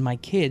husband and my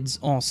kids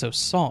also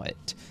saw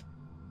it.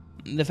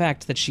 The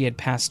fact that she had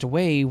passed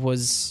away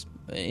was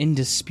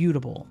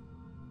indisputable.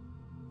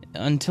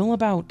 Until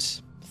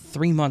about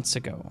 3 months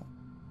ago.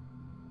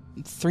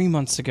 3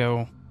 months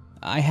ago,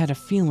 I had a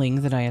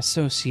feeling that I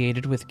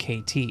associated with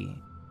KT.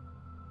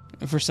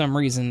 For some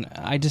reason,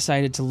 I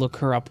decided to look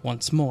her up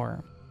once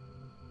more.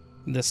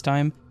 This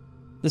time,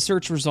 the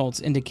search results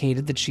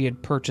indicated that she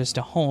had purchased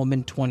a home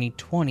in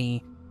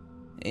 2020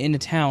 in a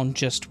town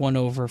just one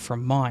over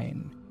from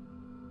mine.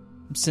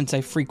 Since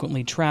I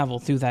frequently travel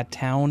through that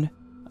town,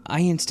 I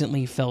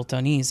instantly felt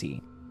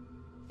uneasy.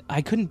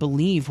 I couldn't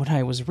believe what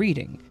I was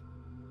reading.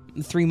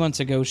 3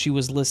 months ago, she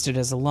was listed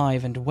as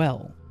alive and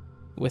well,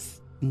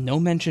 with no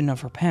mention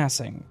of her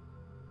passing.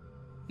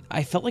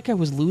 I felt like I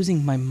was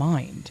losing my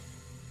mind.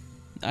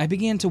 I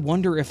began to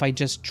wonder if I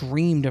just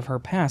dreamed of her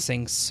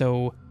passing,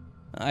 so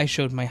I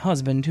showed my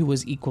husband, who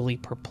was equally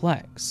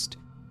perplexed.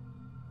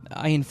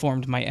 I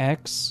informed my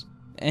ex,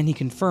 and he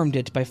confirmed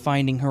it by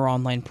finding her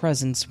online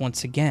presence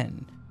once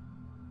again.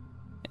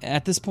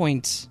 At this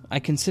point, I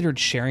considered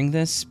sharing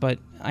this, but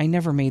I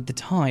never made the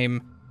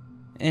time,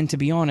 and to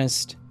be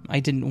honest, I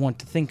didn't want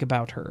to think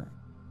about her.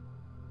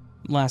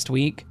 Last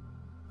week,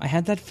 I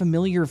had that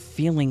familiar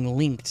feeling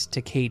linked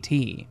to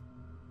KT,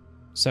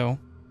 so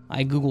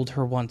I googled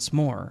her once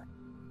more.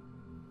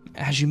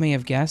 As you may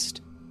have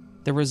guessed,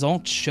 the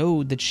results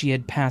showed that she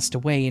had passed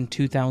away in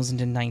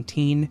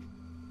 2019,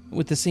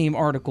 with the same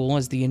article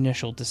as the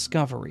initial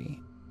discovery.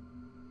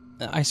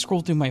 I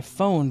scrolled through my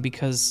phone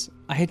because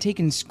I had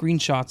taken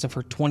screenshots of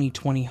her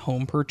 2020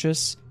 home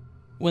purchase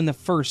when the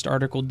first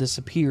article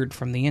disappeared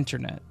from the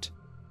internet.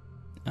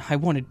 I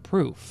wanted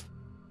proof,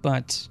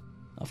 but,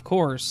 of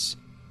course,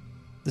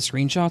 the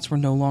screenshots were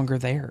no longer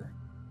there.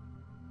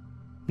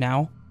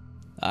 Now,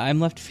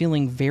 I'm left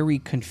feeling very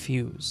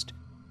confused,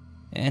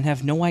 and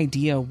have no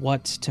idea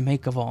what to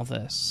make of all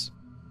this.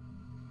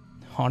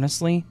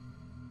 Honestly,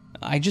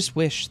 I just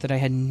wish that I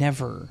had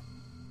never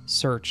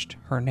searched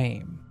her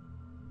name.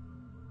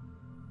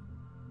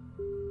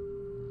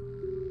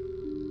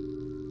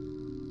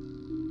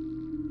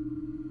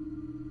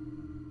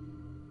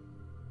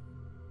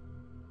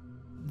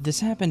 This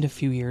happened a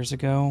few years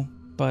ago,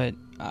 but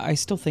I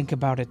still think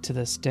about it to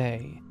this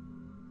day.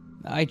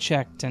 I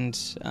checked, and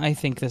I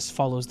think this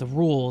follows the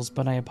rules,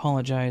 but I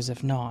apologize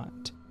if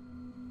not.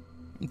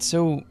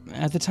 So,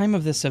 at the time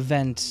of this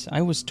event,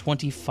 I was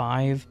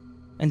 25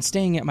 and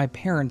staying at my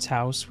parents'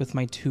 house with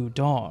my 2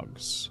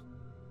 dogs.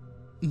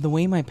 The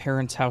way my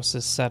parents' house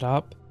is set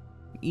up,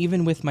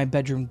 even with my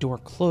bedroom door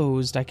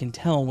closed, I can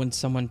tell when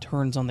someone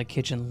turns on the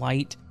kitchen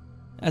light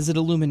as it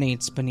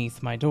illuminates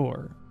beneath my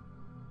door.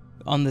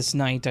 On this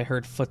night, I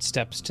heard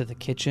footsteps to the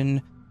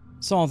kitchen,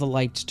 saw the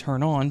light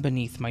turn on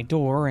beneath my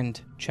door, and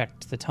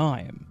checked the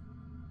time.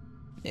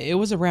 It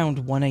was around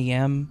 1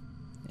 a.m.,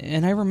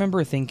 and I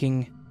remember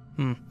thinking,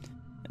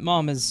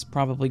 Mom is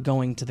probably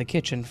going to the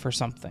kitchen for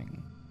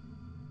something.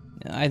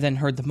 I then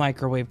heard the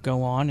microwave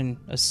go on and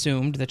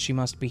assumed that she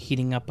must be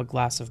heating up a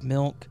glass of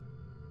milk,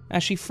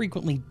 as she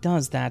frequently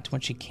does that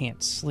when she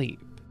can't sleep.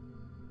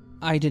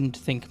 I didn't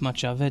think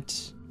much of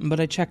it, but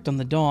I checked on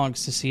the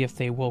dogs to see if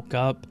they woke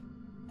up,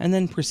 and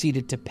then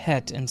proceeded to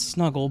pet and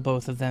snuggle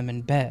both of them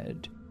in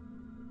bed.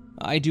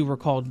 I do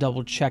recall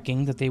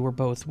double-checking that they were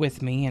both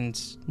with me,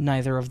 and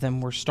neither of them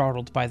were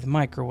startled by the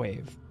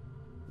microwave.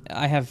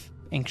 I have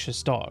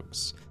anxious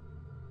dogs.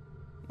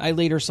 I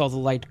later saw the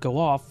light go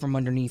off from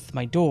underneath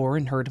my door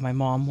and heard my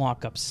mom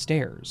walk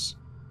upstairs.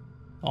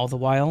 All the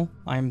while,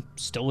 I'm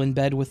still in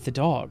bed with the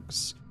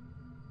dogs.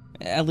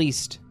 At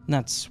least,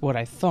 that's what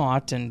I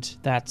thought, and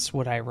that's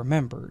what I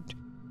remembered.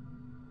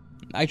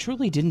 I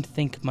truly didn't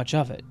think much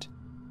of it.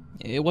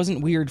 It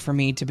wasn't weird for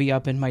me to be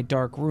up in my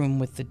dark room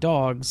with the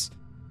dogs,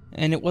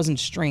 and it wasn't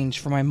strange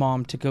for my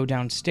mom to go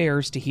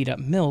downstairs to heat up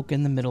milk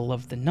in the middle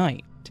of the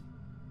night.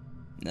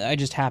 I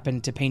just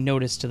happened to pay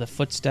notice to the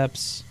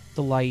footsteps,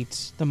 the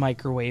light, the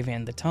microwave,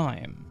 and the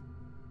time.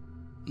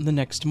 The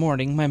next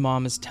morning, my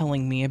mom is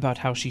telling me about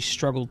how she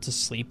struggled to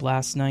sleep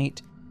last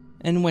night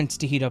and went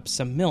to heat up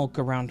some milk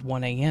around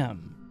 1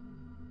 a.m.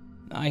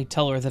 I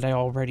tell her that I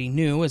already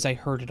knew as I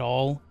heard it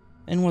all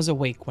and was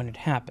awake when it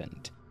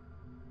happened.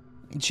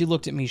 She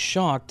looked at me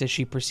shocked as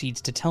she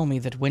proceeds to tell me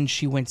that when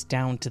she went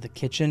down to the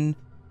kitchen,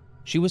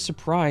 she was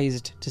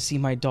surprised to see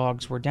my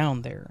dogs were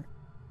down there.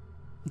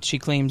 She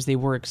claims they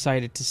were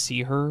excited to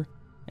see her,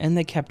 and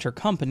they kept her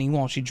company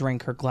while she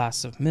drank her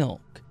glass of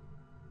milk.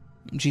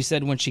 She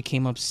said when she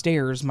came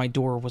upstairs, my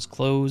door was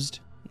closed,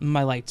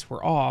 my lights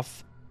were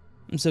off,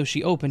 so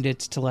she opened it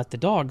to let the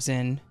dogs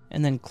in,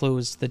 and then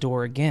closed the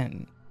door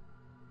again.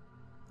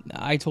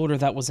 I told her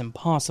that was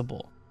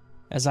impossible,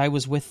 as I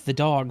was with the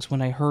dogs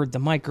when I heard the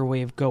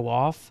microwave go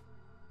off.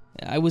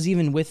 I was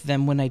even with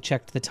them when I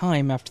checked the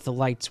time after the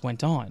lights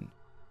went on.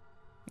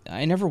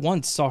 I never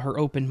once saw her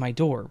open my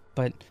door,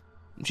 but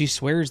she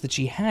swears that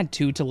she had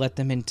to let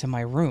them into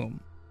my room.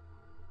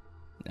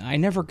 I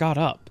never got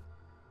up.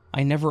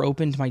 I never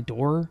opened my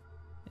door,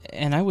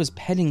 and I was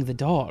petting the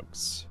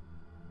dogs.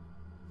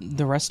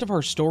 The rest of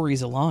our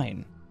stories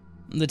align.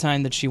 The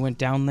time that she went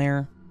down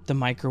there, the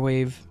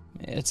microwave,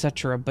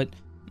 etc., but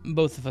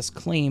both of us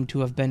claim to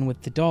have been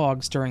with the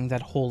dogs during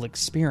that whole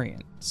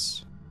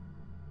experience.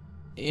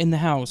 In the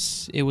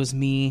house, it was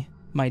me,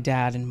 my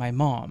dad, and my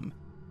mom.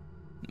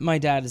 My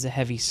dad is a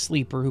heavy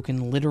sleeper who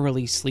can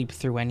literally sleep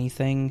through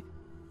anything,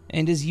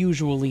 and is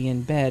usually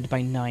in bed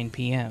by 9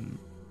 p.m.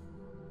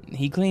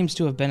 He claims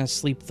to have been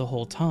asleep the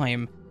whole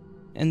time,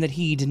 and that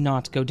he did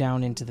not go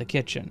down into the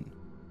kitchen.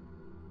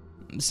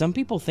 Some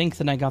people think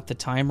that I got the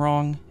time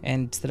wrong,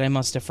 and that I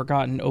must have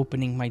forgotten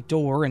opening my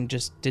door and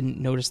just didn't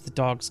notice the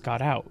dogs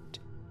got out.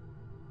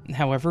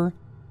 However,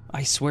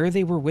 I swear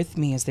they were with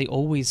me as they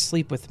always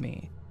sleep with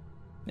me,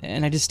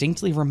 and I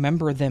distinctly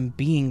remember them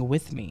being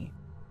with me.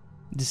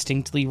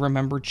 Distinctly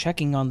remember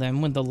checking on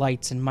them when the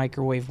lights and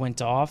microwave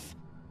went off,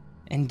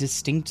 and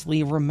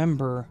distinctly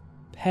remember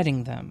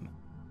petting them.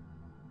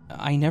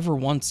 I never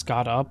once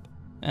got up,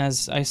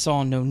 as I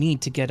saw no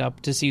need to get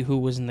up to see who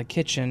was in the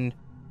kitchen,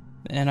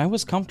 and I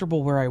was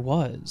comfortable where I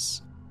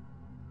was.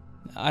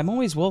 I'm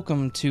always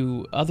welcome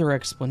to other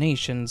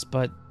explanations,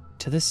 but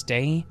to this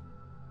day,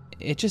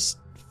 it just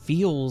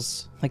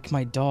feels like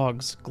my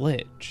dogs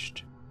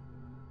glitched.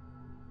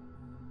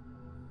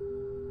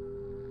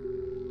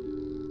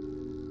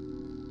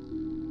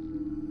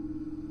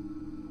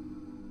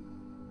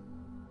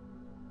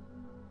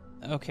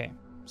 Okay,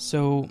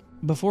 so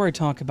before I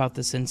talk about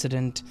this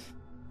incident,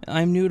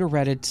 I'm new to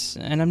Reddit,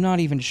 and I'm not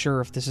even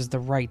sure if this is the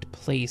right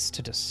place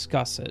to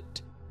discuss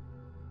it.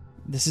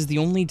 This is the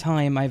only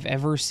time I've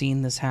ever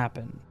seen this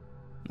happen.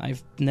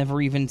 I've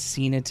never even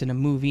seen it in a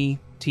movie,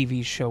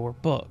 TV show, or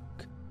book.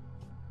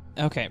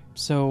 Okay,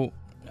 so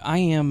I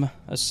am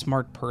a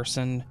smart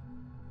person,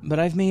 but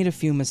I've made a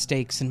few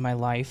mistakes in my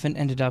life and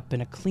ended up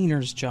in a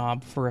cleaner's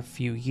job for a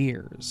few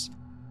years.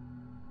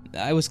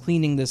 I was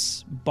cleaning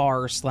this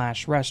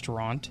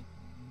bar/restaurant.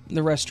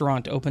 The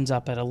restaurant opens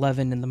up at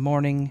 11 in the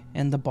morning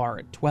and the bar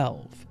at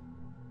 12.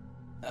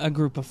 A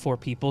group of 4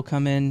 people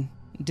come in,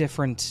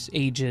 different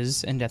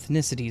ages and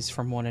ethnicities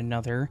from one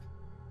another,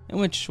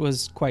 which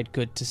was quite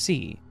good to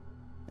see,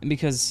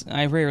 because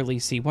I rarely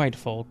see white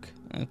folk,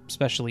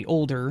 especially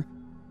older,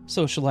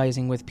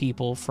 socializing with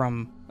people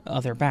from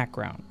other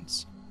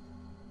backgrounds.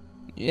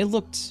 It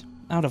looked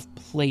out of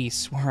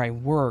place where I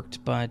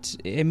worked, but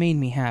it made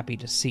me happy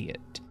to see it.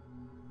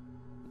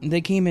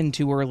 They came in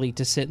too early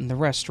to sit in the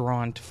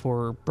restaurant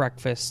for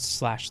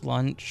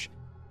breakfast/lunch,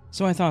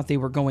 so I thought they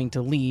were going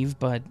to leave,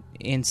 but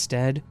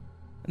instead,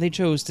 they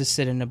chose to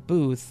sit in a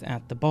booth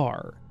at the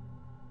bar.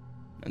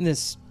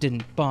 This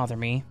didn't bother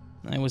me.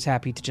 I was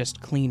happy to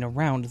just clean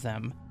around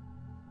them.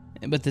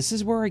 But this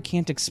is where I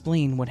can't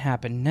explain what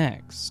happened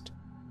next.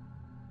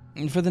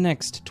 For the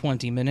next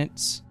 20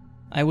 minutes,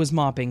 I was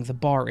mopping the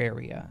bar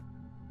area.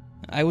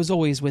 I was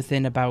always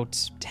within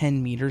about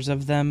 10 meters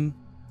of them,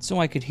 so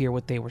I could hear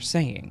what they were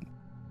saying.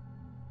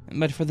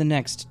 But for the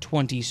next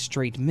 20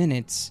 straight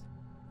minutes,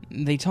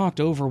 they talked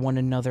over one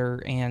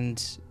another,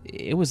 and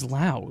it was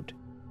loud.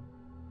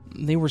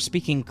 They were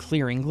speaking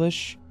clear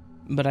English,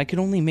 but I could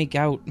only make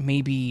out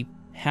maybe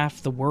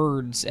half the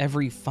words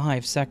every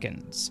 5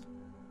 seconds.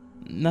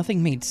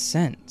 Nothing made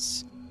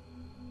sense.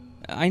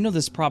 I know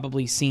this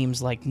probably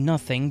seems like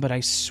nothing, but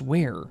I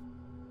swear.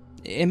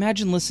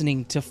 Imagine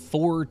listening to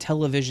 4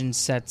 television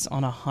sets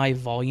on a high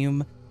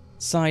volume,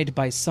 side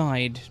by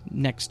side,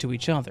 next to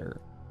each other.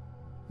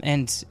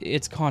 And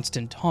it's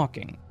constant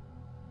talking.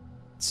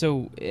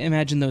 So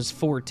imagine those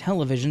 4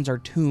 televisions are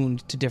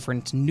tuned to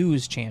different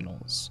news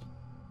channels.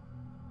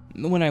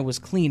 When I was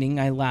cleaning,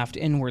 I laughed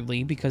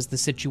inwardly because the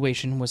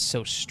situation was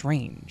so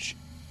strange.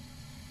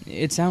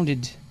 It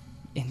sounded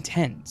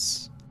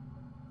intense.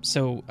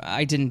 So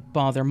I didn't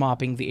bother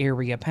mopping the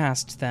area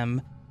past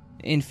them,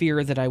 in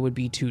fear that I would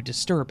be too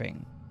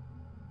disturbing.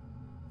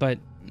 But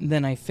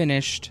then I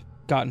finished,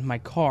 got in my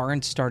car,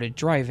 and started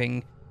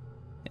driving,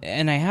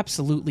 and I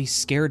absolutely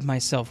scared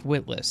myself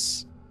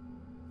witless.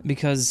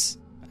 Because,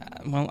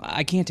 well,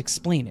 I can't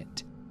explain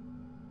it.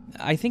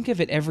 I think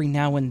of it every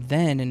now and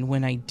then, and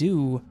when I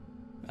do,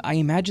 I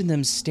imagine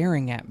them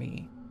staring at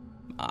me,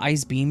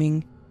 eyes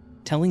beaming,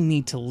 telling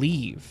me to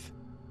leave.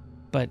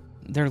 But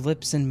their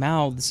lips and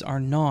mouths are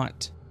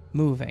not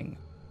moving.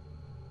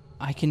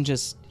 I can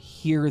just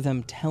hear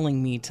them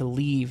telling me to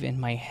leave in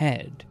my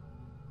head.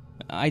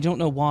 I don't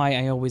know why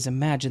I always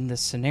imagine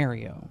this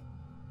scenario.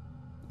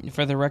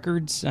 For the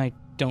records, I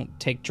don't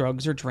take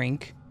drugs or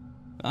drink.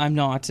 I'm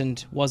not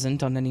and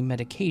wasn't on any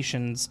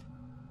medications,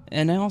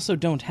 and I also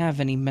don't have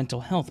any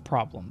mental health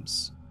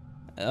problems,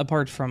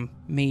 apart from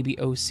maybe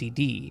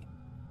OCD.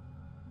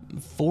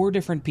 4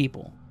 different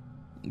people,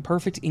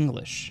 perfect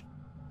English,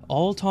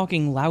 all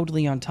talking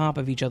loudly on top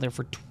of each other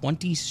for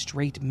 20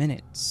 straight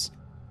minutes.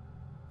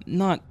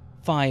 Not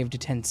 5 to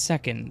 10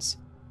 seconds,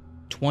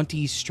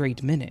 20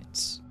 straight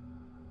minutes.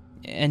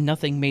 And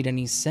nothing made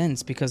any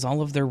sense because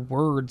all of their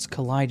words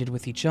collided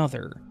with each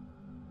other.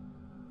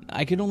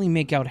 I could only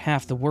make out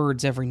half the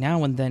words every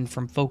now and then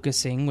from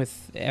focusing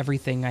with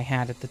everything I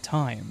had at the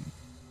time.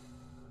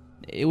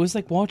 It was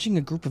like watching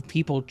a group of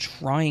people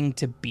trying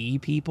to be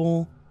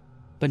people,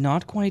 but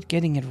not quite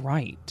getting it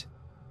right.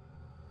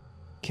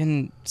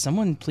 Can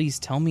someone please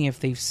tell me if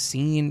they've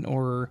seen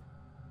or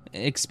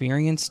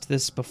experienced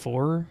this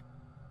before?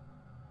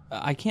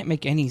 I can't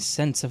make any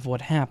sense of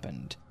what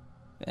happened.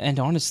 And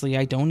honestly,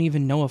 I don't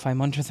even know if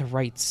I'm under the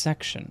right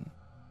section.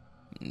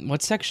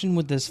 What section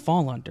would this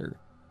fall under?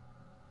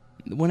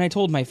 When I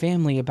told my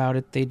family about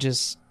it, they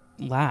just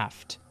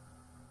laughed.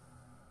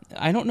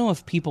 I don't know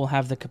if people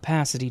have the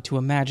capacity to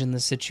imagine the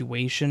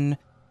situation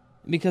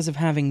because of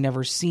having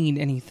never seen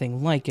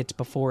anything like it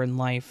before in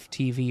life,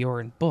 TV, or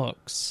in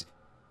books.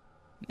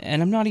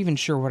 And I'm not even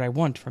sure what I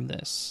want from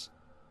this.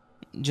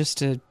 Just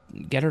to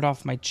get it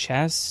off my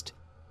chest,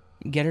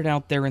 get it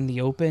out there in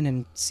the open,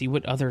 and see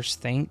what others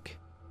think.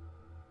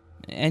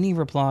 Any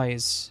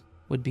replies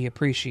would be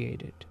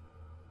appreciated.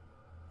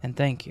 And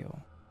thank you.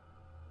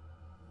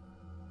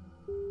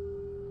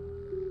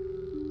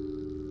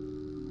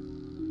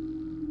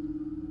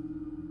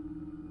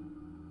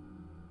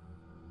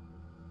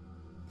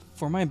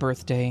 For my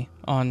birthday,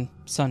 on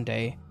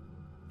Sunday,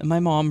 my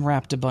mom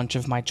wrapped a bunch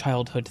of my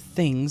childhood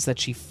things that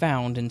she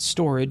found in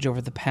storage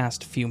over the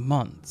past few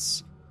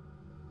months.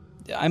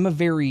 I'm a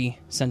very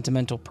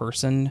sentimental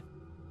person,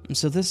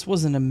 so this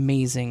was an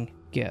amazing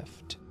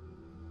gift.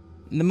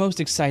 The most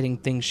exciting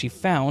thing she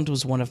found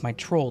was one of my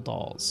troll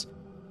dolls.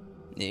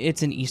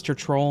 It's an Easter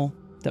troll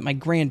that my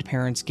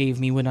grandparents gave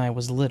me when I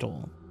was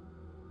little.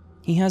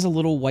 He has a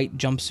little white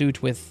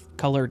jumpsuit with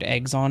colored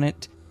eggs on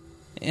it,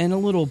 and a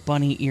little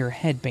bunny ear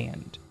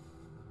headband.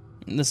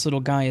 This little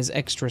guy is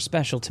extra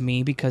special to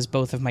me because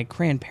both of my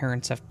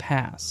grandparents have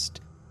passed.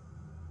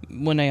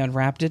 When I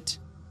unwrapped it,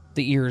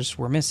 the ears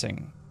were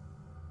missing.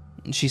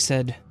 She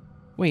said,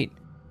 "Wait,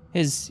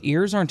 his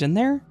ears aren't in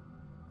there?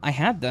 I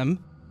had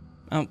them.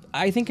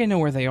 I think I know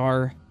where they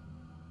are."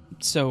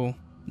 So,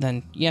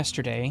 then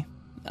yesterday,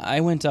 I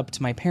went up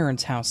to my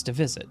parents' house to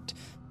visit.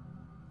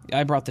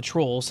 I brought the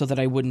troll so that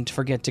I wouldn't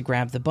forget to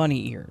grab the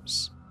bunny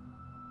ears.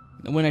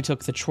 When I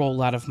took the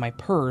troll out of my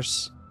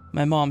purse,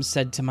 my mom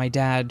said to my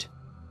dad,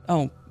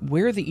 "Oh,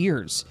 where are the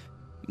ears?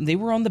 They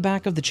were on the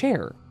back of the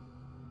chair."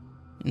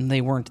 They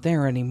weren't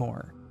there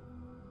anymore.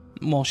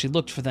 While she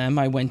looked for them,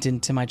 I went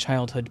into my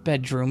childhood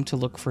bedroom to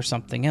look for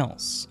something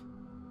else.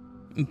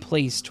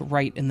 Placed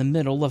right in the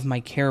middle of my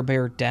Care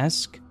Bear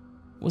desk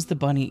was the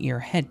bunny ear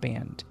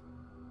headband.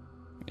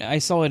 I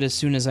saw it as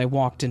soon as I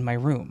walked in my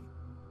room,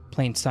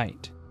 plain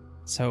sight,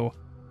 so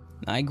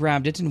I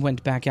grabbed it and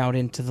went back out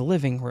into the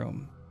living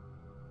room.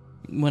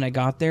 When I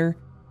got there,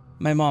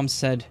 my mom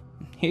said,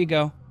 "Here you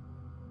go,"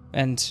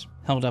 and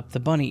held up the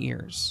bunny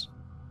ears.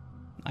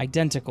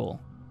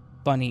 Identical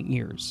bunny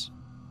ears.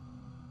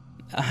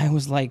 I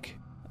was like,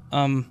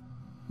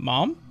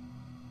 Mom?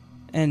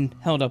 And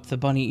held up the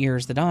bunny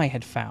ears that I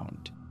had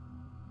found.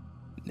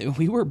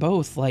 We were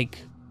both like,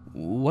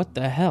 what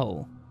the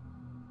hell?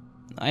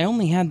 I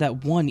only had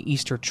that one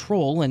Easter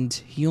troll, and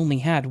he only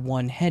had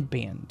one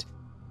headband.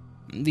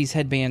 These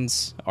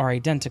headbands are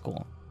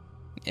identical.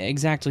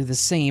 Exactly the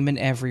same in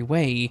every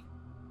way,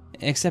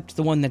 except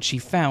the one that she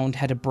found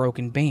had a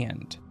broken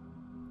band.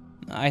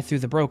 I threw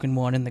the broken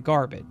one in the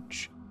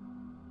garbage.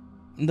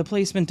 The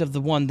placement of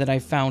the one that I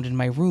found in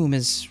my room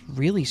is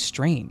really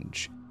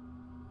strange.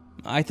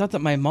 I thought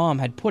that my mom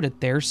had put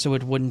it there so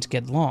it wouldn't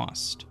get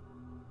lost.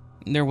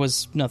 There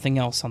was nothing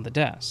else on the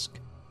desk,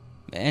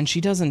 and she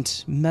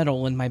doesn't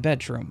meddle in my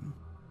bedroom.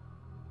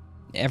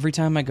 Every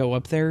time I go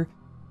up there,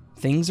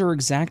 things are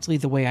exactly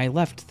the way I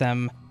left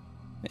them,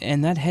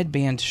 and that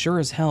headband sure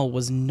as hell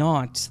was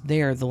not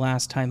there the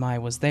last time I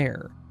was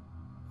there.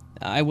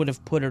 I would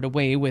have put it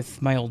away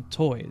with my old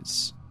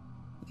toys.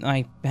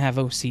 I have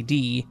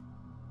OCD,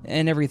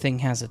 and everything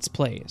has its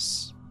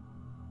place.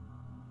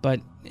 But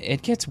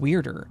it gets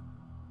weirder.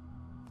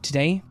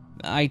 Today,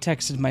 I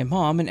texted my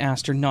mom and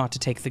asked her not to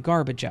take the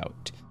garbage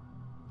out.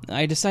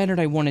 I decided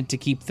I wanted to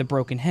keep the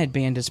broken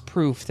headband as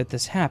proof that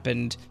this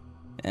happened,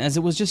 as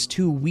it was just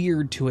too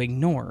weird to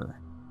ignore.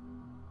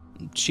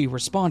 She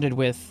responded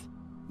with,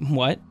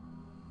 "What?"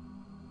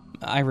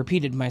 I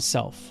repeated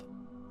myself.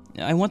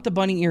 "I want the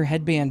bunny ear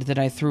headband that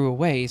I threw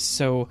away,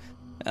 so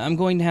I'm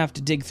going to have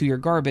to dig through your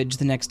garbage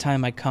the next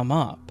time I come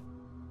up."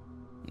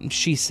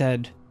 She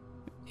said,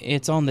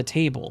 "It's on the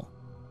table."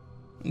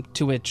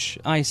 To which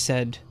I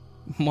said,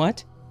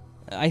 "What?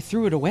 I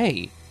threw it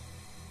away."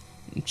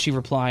 She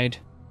replied,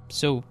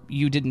 "So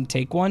you didn't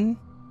take one?"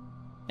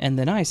 And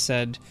then I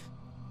said,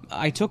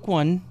 "I took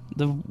one,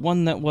 the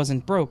one that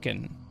wasn't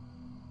broken."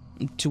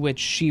 To which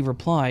she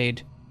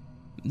replied,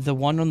 "The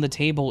one on the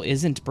table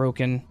isn't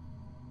broken."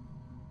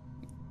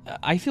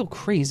 I feel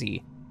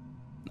crazy.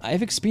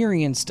 I've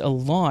experienced a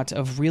lot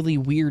of really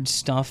weird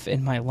stuff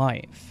in my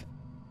life.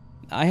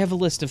 I have a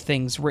list of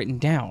things written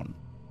down.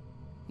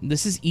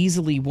 This is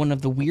easily one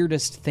of the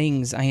weirdest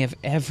things I have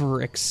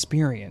ever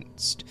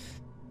experienced.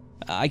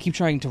 I keep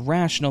trying to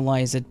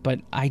rationalize it,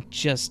 but I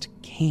just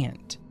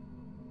can't.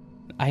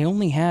 I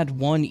only had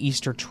one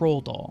Easter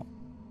troll doll.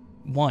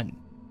 One.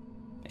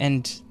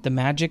 And the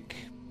magic,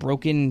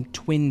 broken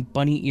twin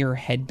bunny ear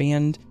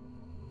headband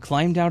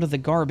climbed out of the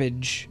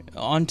garbage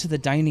onto the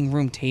dining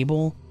room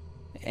table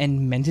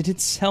and mended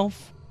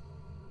itself?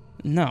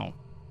 No.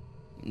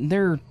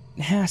 There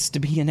has to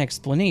be an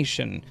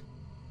explanation.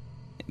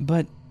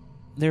 But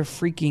there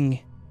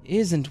freaking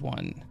isn't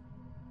one.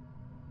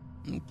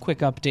 Quick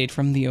update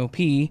from the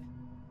OP.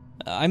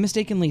 I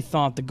mistakenly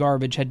thought the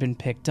garbage had been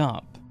picked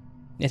up.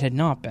 It had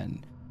not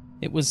been.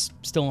 It was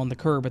still on the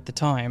curb at the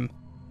time.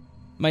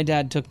 My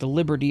dad took the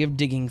liberty of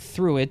digging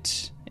through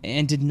it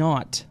and did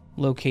not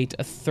locate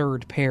a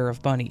third pair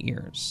of bunny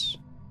ears.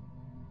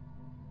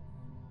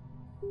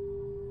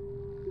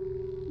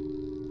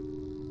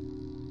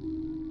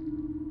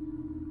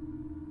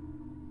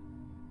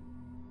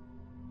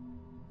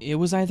 It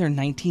was either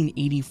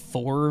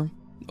 1984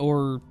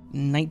 or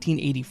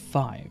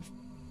 1985.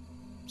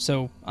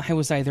 So I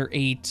was either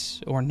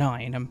 8 or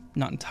 9, I'm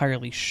not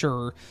entirely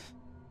sure.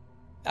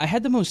 I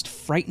had the most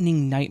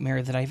frightening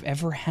nightmare that I've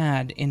ever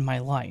had in my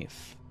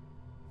life.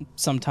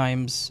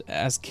 Sometimes,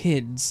 as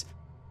kids,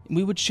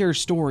 we would share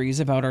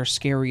stories about our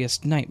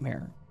scariest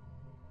nightmare.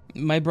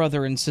 My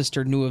brother and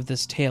sister knew of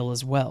this tale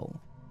as well,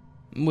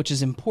 which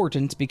is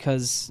important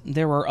because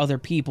there are other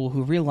people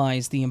who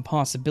realize the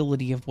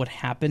impossibility of what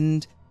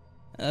happened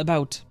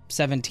about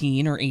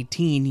 17 or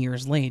 18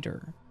 years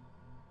later.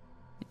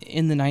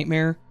 In the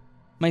nightmare,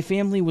 my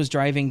family was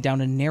driving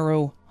down a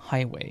narrow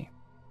highway.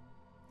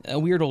 A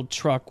weird old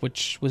truck,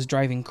 which was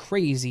driving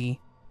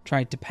crazy,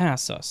 tried to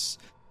pass us,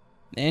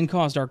 and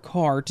caused our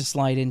car to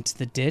slide into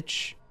the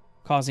ditch,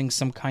 causing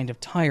some kind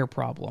of tire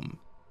problem.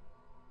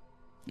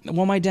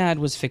 While my dad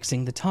was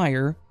fixing the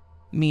tire,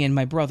 me and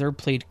my brother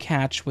played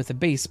catch with a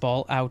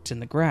baseball out in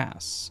the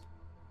grass.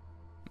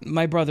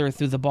 My brother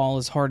threw the ball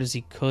as hard as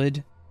he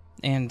could,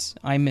 and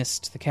I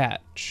missed the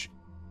catch.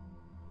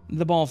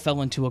 The ball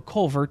fell into a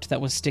culvert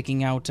that was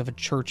sticking out of a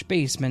church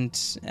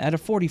basement at a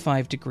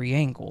 45-degree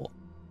angle.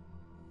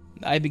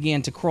 I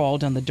began to crawl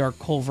down the dark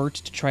culvert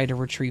to try to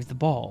retrieve the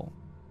ball.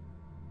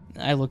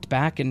 I looked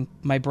back and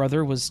my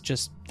brother was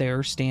just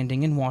there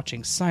standing and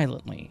watching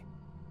silently.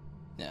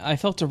 I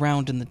felt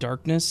around in the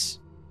darkness,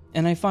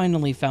 and I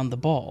finally found the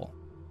ball.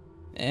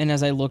 And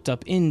as I looked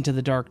up into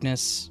the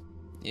darkness,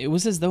 it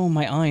was as though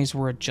my eyes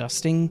were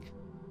adjusting,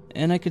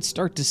 and I could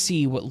start to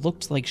see what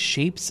looked like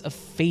shapes of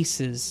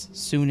faces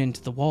sewn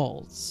into the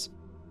walls.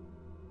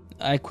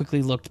 I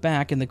quickly looked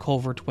back and the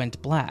culvert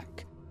went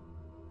black.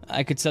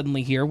 I could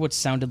suddenly hear what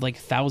sounded like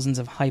thousands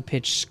of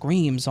high-pitched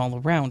screams all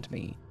around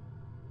me.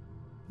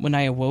 When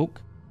I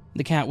awoke,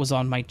 the cat was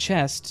on my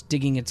chest,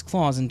 digging its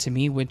claws into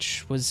me,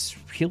 which was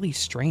really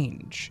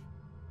strange.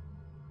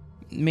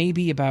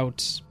 Maybe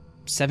about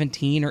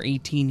 17 or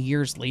 18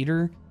 years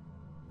later,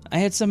 I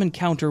had some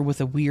encounter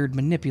with a weird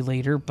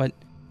manipulator, but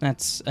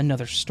that's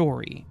another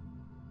story.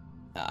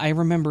 I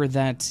remember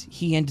that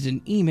he ended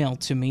an email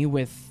to me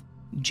with,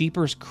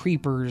 "Jeepers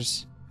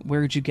creepers,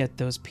 where'd you get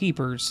those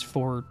peepers?"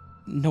 for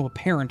no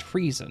apparent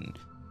reason.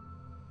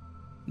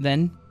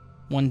 Then,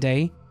 one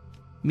day,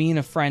 me and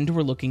a friend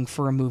were looking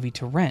for a movie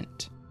to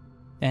rent,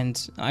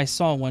 and I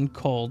saw one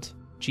called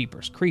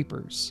Jeepers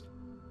Creepers.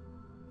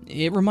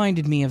 It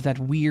reminded me of that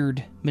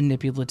weird,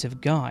 manipulative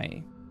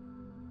guy.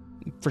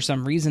 For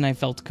some reason, I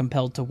felt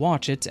compelled to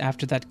watch it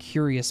after that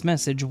curious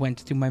message went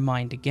through my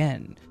mind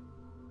again.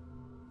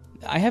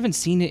 I haven't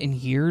seen it in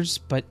years,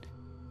 but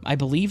I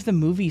believe the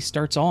movie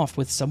starts off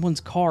with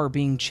someone's car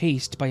being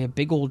chased by a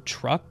big old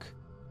truck,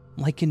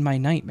 like in my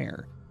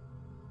nightmare.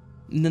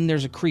 And then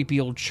there's a creepy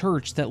old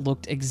church that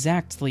looked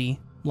exactly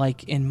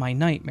like in my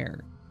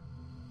nightmare.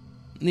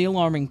 The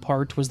alarming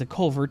part was the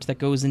culvert that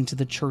goes into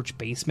the church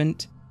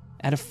basement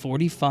at a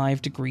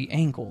 45-degree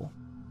angle.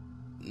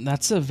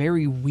 That's a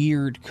very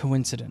weird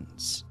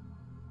coincidence.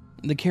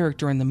 The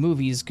character in the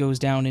movies goes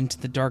down into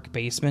the dark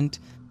basement,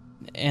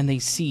 and they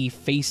see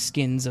face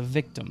skins of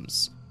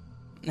victims.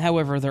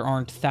 However, there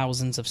aren't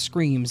thousands of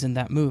screams in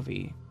that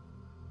movie.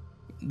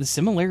 The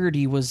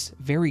similarity was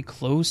very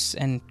close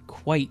and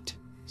quite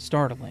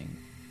startling.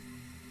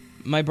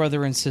 My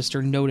brother and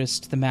sister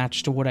noticed the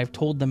match to what I've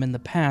told them in the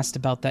past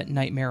about that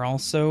nightmare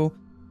also,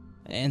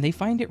 and they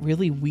find it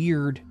really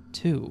weird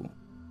too.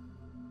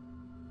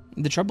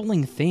 The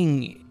troubling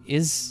thing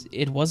is,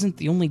 it wasn't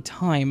the only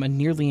time a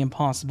nearly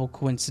impossible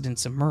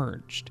coincidence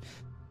emerged.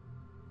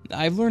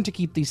 I've learned to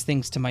keep these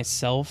things to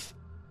myself,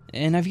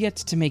 and I've yet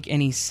to make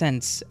any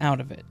sense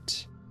out of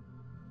it.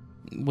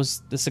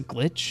 Was this a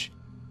glitch?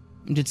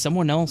 Did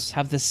someone else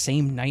have the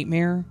same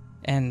nightmare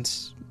and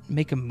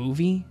make a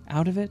movie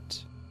out of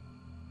it?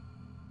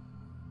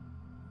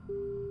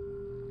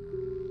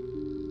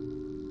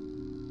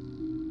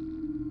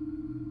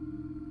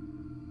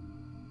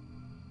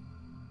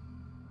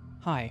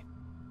 Hi.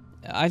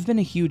 I've been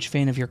a huge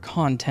fan of your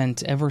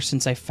content ever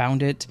since I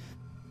found it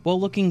while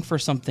looking for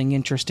something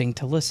interesting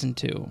to listen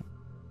to.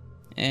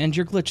 And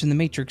your Glitch in the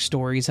Matrix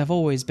stories have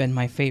always been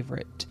my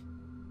favorite.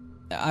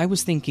 I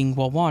was thinking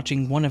while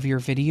watching one of your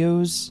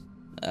videos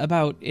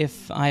about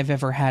if I've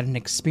ever had an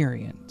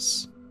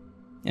experience,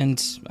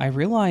 and I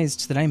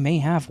realized that I may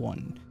have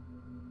one.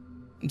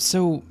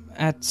 So,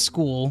 at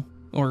school,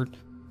 or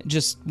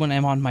just when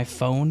I'm on my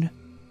phone,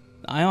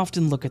 I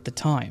often look at the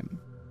time,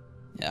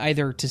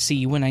 either to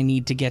see when I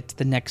need to get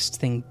the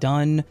next thing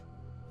done,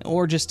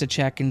 or just to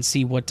check and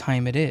see what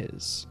time it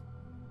is.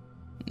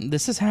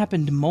 This has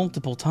happened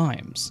multiple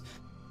times,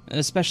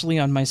 especially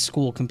on my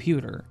school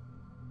computer.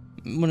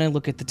 When I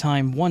look at the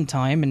time one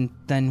time and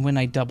then when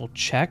I double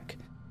check,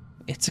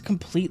 it's a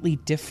completely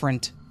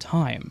different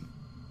time.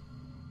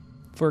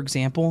 For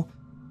example,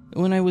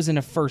 when I was in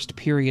a first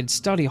period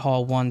study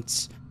hall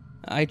once,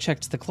 I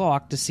checked the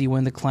clock to see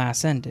when the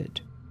class ended,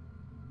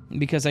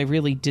 because I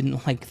really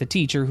didn't like the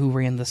teacher who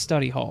ran the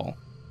study hall.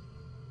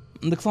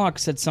 The clock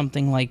said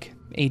something like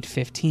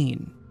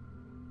 8:15.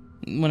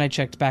 When I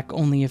checked back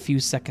only a few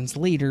seconds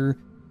later,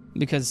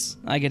 because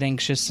I get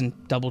anxious and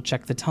double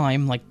check the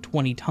time like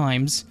 20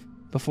 times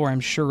before I'm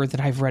sure that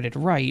I've read it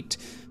right,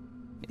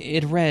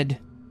 it read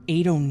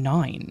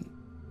 8:09.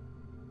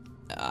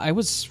 I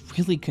was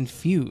really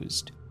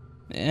confused,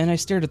 and I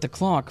stared at the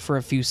clock for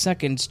a few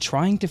seconds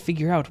trying to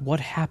figure out what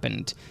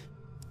happened,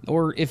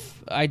 or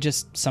if I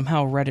just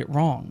somehow read it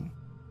wrong.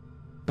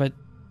 But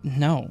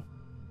no.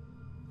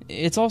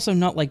 It's also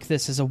not like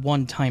this is a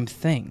one-time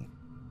thing.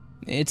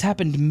 It's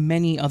happened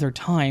many other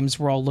times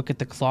where I'll look at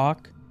the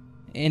clock,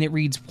 and it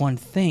reads one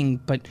thing,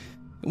 but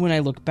when I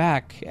look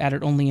back at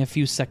it only a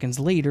few seconds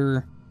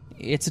later,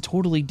 it's a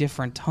totally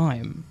different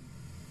time.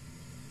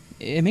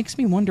 It makes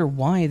me wonder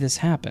why this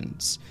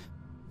happens.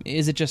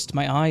 Is it just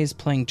my eyes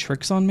playing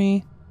tricks on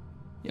me?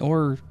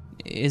 Or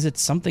is it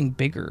something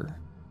bigger?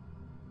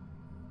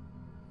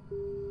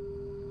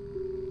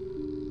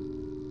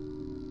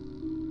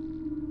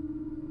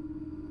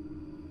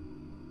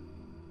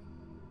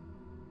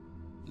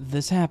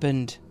 This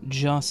happened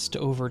just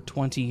over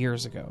 20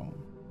 years ago,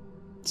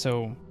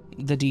 so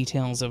the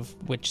details of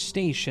which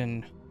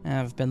station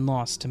have been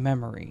lost to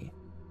memory.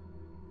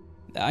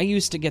 I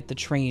used to get the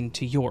train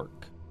to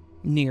York,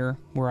 near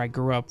where I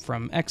grew up,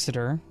 from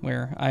Exeter,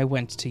 where I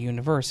went to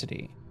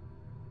university.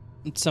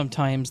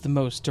 Sometimes the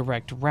most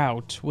direct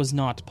route was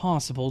not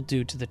possible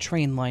due to the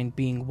train line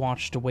being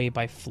washed away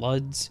by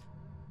floods,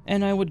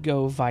 and I would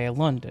go via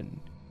London.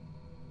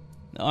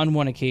 On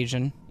one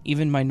occasion,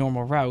 even my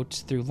normal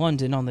route through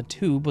London on the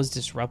tube was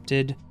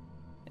disrupted,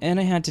 and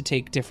I had to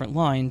take different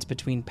lines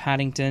between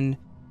Paddington,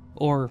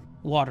 or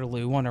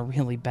Waterloo on a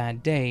really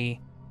bad day,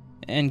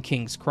 and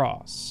King's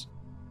Cross.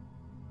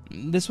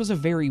 This was a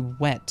very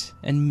wet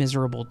and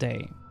miserable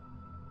day.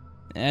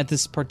 At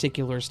this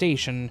particular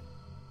station,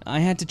 I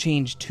had to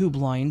change tube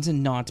lines,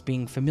 and not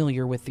being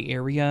familiar with the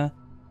area,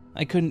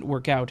 I couldn't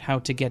work out how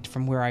to get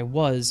from where I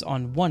was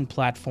on one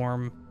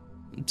platform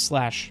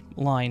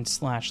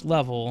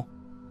 /line/level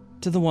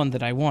to the one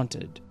that I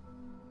wanted.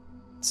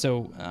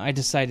 So I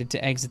decided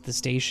to exit the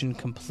station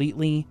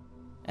completely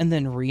and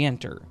then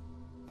re-enter,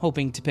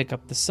 hoping to pick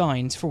up the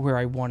signs for where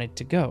I wanted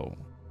to go.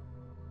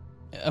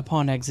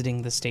 Upon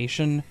exiting the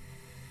station,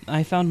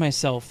 I found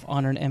myself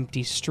on an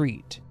empty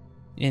street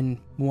in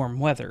warm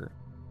weather.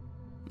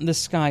 The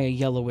sky a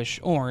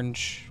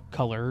yellowish-orange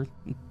color,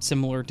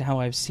 similar to how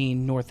I've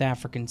seen North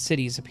African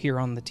cities appear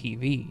on the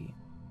TV.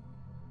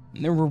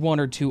 There were one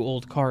or two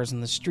old cars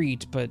in the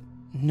street, but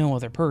no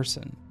other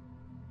person.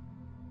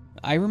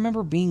 I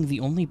remember being the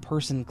only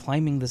person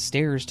climbing the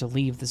stairs to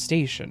leave the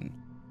station,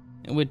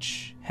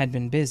 which had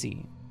been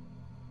busy.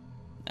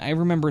 I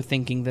remember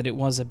thinking that it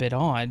was a bit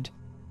odd.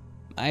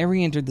 I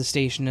re-entered the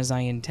station as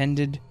I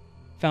intended,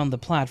 found the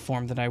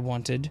platform that I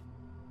wanted,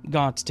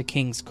 got to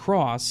King's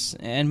Cross,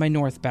 and my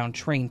northbound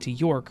train to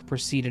York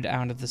proceeded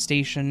out of the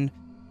station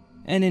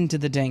and into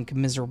the dank,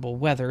 miserable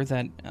weather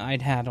that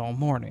I'd had all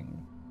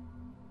morning.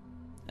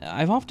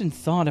 I've often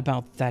thought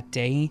about that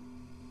day,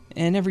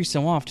 and every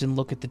so often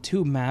look at the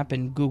tube map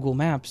and Google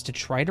Maps to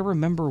try to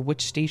remember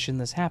which station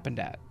this happened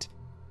at.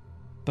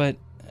 But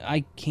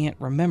I can't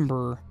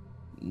remember,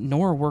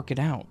 nor work it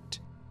out.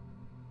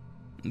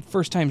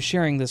 First time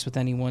sharing this with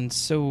anyone,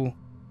 so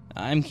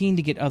I'm keen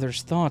to get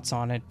others' thoughts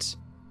on it,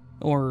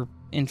 or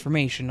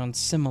information on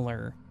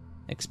similar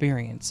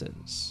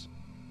experiences.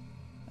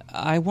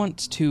 I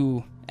want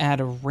to add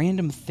a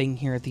random thing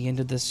here at the end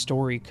of this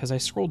story because I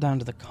scrolled down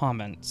to the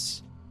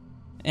comments,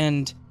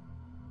 and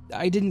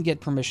I didn't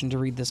get permission to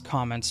read this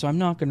comment, so I'm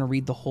not going to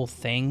read the whole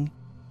thing,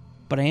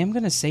 but I am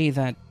going to say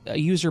that a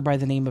user by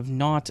the name of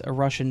Not a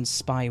Russian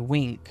Spy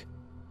Wink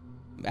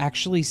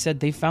actually said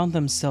they found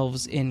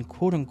themselves in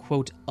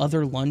quote-unquote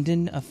other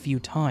London a few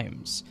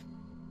times,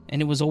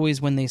 and it was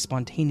always when they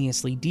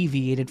spontaneously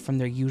deviated from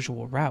their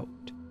usual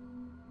route.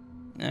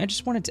 I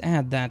just wanted to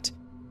add that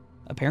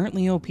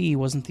apparently OP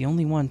wasn't the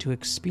only one to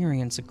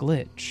experience a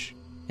glitch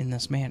in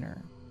this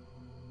manner.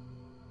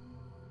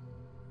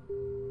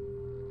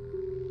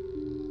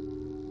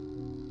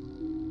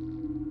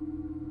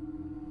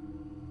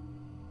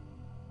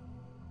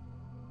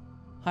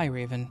 Hi,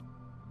 Raven.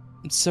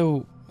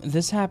 So,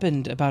 this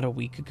happened about a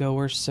week ago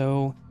or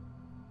so.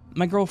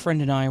 My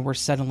girlfriend and I were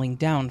settling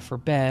down for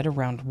bed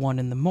around 1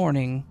 in the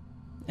morning,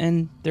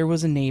 and there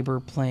was a neighbor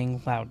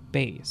playing loud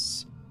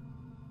bass.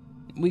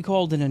 We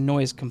called in a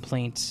noise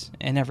complaint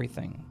and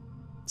everything,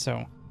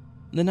 so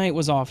the night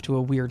was off to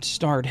a weird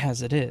start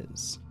as it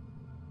is.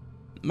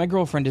 My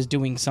girlfriend is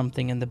doing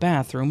something in the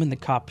bathroom and the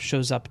cop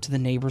shows up to the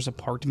neighbor's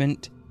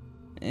apartment,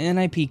 and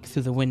I peek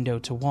through the window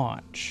to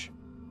watch.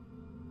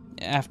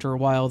 After a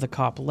while, the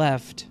cop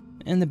left,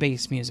 and the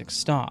bass music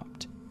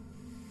stopped.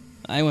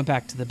 I went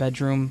back to the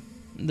bedroom,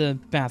 the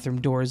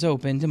bathroom door is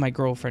opened, and my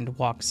girlfriend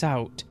walks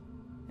out,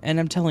 and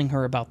I'm telling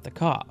her about the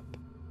cop.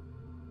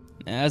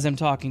 As I'm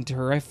talking to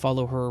her, I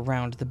follow her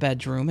around the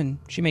bedroom, and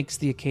she makes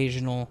the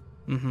occasional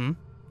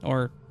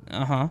or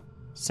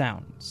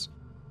sounds.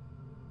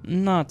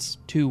 Not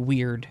too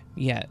weird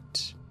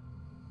yet.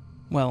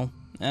 Well,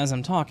 as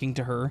I'm talking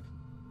to her,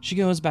 she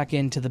goes back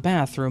into the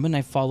bathroom, and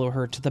I follow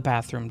her to the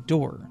bathroom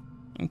door,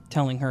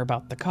 telling her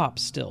about the cop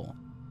still.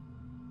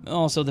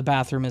 Also, the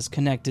bathroom is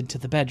connected to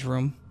the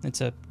bedroom.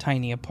 It's a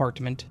tiny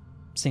apartment,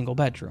 single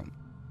bedroom.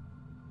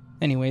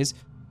 Anyways,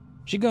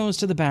 she goes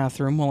to the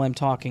bathroom while I'm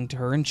talking to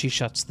her and she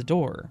shuts the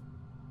door.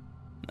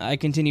 I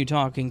continue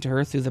talking to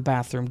her through the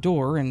bathroom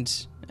door, and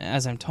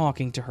as I'm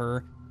talking to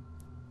her,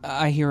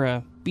 I hear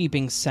a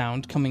beeping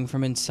sound coming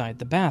from inside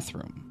the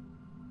bathroom.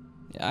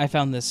 I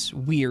found this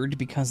weird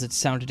because it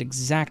sounded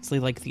exactly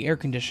like the air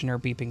conditioner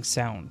beeping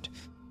sound.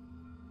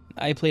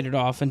 I played it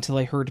off until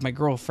I heard my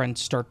girlfriend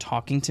start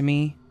talking to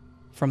me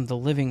from the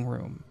living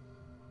room.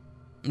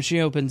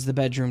 She opens the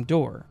bedroom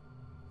door,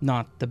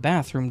 not the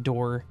bathroom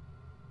door,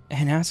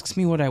 and asks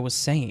me what I was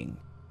saying.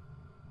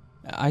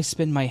 I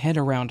spin my head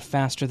around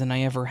faster than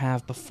I ever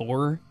have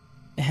before,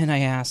 and I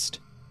asked,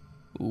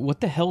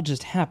 "What the hell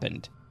just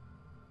happened?"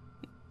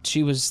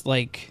 She was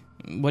like,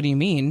 "What do you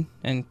mean?"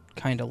 and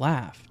kinda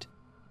laughed.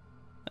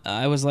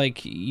 I was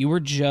like, "You were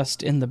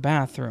just in the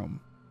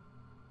bathroom."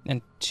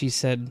 And she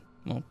said,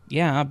 "Well,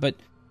 yeah, but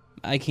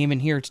I came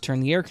in here to turn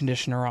the air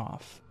conditioner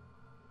off."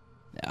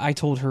 I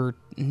told her,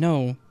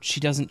 no,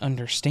 she doesn't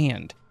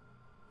understand.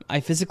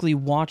 I physically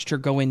watched her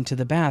go into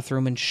the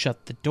bathroom and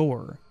shut the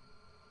door.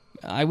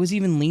 I was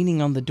even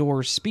leaning on the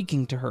door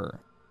speaking to her.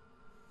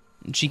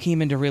 She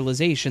came into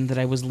realization that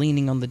I was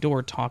leaning on the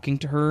door talking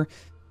to her,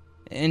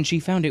 and she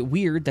found it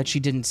weird that she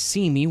didn't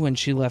see me when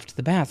she left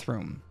the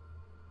bathroom.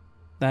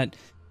 That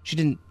she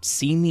didn't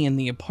see me in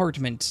the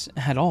apartment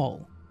at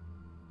all.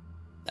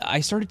 I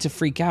started to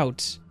freak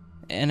out,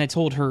 and I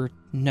told her,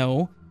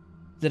 no,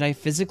 that I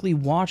physically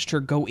watched her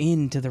go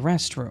into the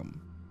restroom.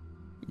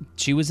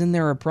 She was in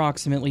there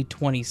approximately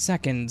 20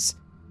 seconds,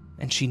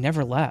 and she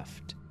never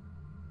left.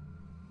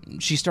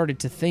 She started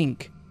to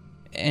think,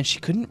 and she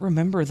couldn't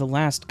remember the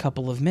last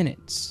couple of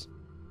minutes,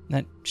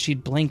 that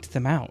she'd blanked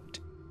them out.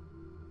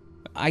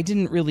 I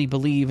didn't really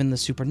believe in the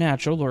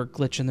supernatural or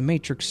glitch in the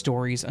Matrix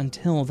stories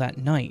until that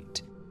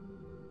night.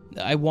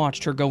 I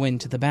watched her go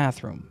into the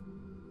bathroom.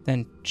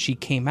 Then she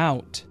came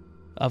out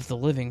of the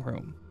living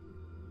room,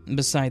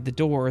 beside the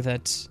door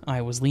that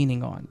I was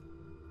leaning on.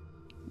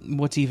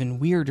 What's even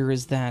weirder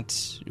is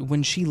that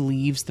when she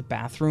leaves the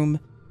bathroom,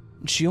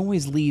 she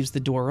always leaves the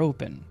door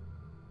open.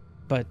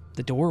 But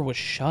the door was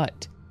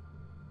shut.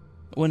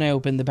 When I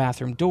opened the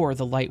bathroom door,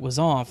 the light was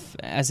off,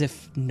 as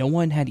if no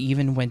one had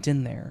even went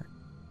in there.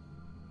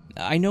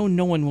 I know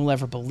no one will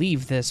ever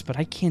believe this, but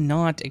I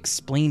cannot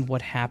explain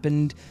what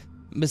happened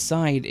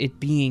beside it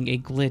being a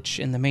glitch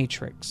in the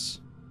Matrix.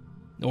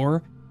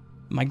 Or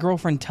my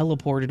girlfriend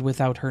teleported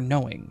without her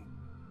knowing.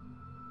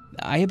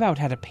 I about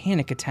had a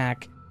panic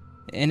attack,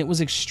 and it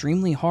was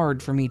extremely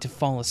hard for me to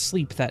fall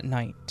asleep that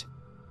night.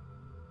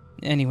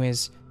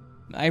 Anyways,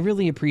 I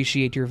really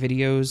appreciate your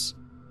videos.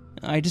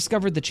 I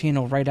discovered the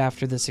channel right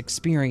after this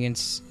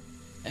experience,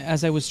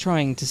 as I was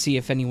trying to see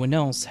if anyone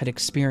else had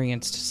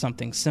experienced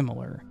something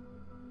similar.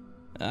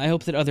 I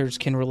hope that others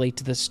can relate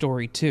to this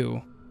story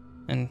too,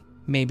 and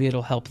maybe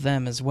it'll help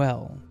them as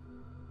well.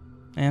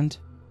 And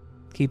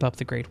keep up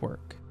the great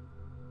work.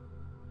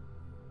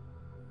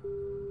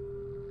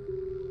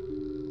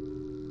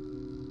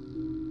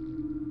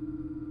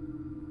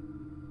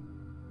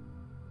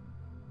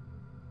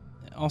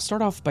 I'll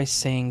start off by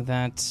saying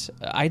that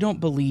I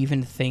don't believe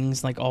in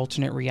things like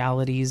alternate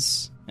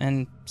realities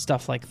and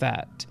stuff like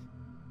that.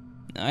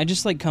 I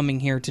just like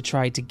coming here to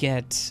try to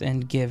get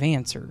and give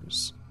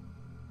answers.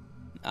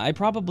 I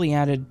probably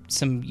added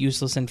some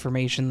useless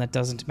information that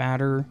doesn't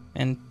matter,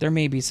 and there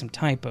may be some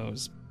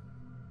typos.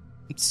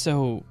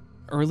 So,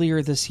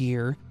 earlier this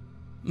year,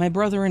 my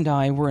brother and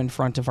I were in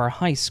front of our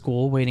high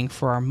school waiting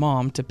for our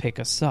mom to pick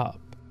us up.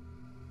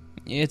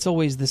 It's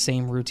always the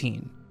same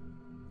routine.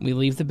 We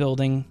leave the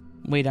building,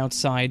 wait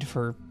outside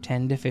for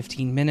 10 to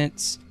 15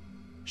 minutes.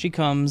 She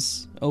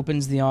comes,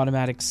 opens the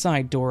automatic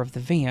side door of the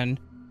van.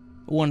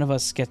 One of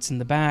us gets in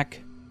the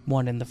back,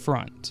 one in the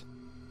front.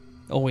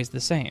 Always the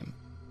same.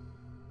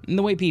 And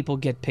the way people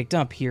get picked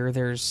up here,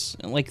 there's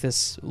like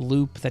this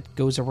loop that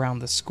goes around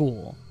the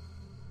school.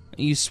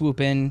 You swoop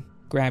in,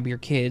 grab your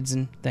kids,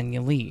 and then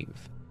you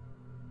leave.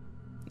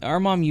 Our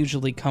mom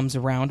usually comes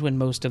around when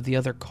most of the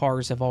other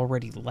cars have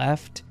already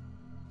left,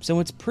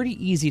 so it's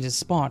pretty easy to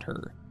spot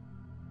her.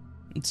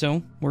 And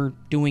so we're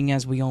doing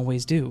as we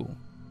always do,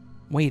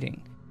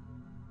 waiting.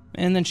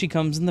 And then she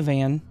comes in the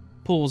van,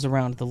 pulls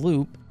around the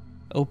loop,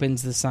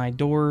 opens the side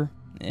door,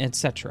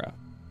 etc.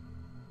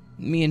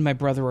 Me and my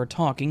brother are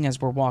talking as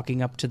we're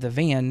walking up to the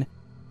van,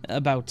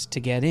 about to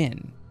get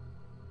in.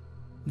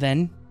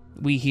 Then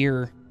we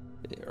hear,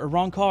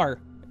 "Wrong car!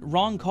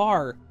 Wrong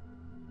car!"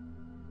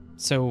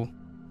 So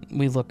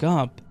we look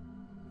up,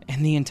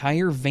 and the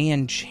entire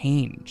van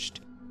changed.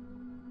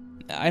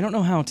 I don't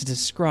know how to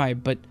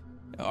describe, but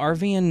our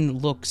van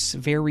looks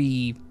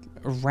very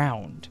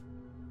round.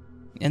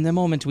 And the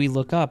moment we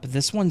look up,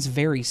 this one's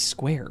very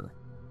square.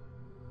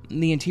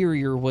 The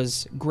interior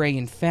was gray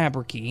and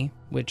fabric-y,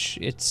 which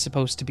it's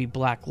supposed to be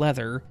black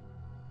leather,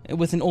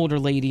 with an older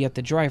lady at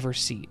the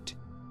driver's seat,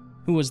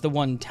 who was the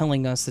one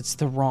telling us it's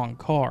the wrong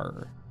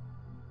car.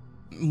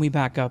 We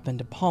back up and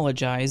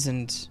apologize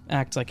and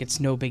act like it's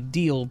no big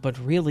deal, but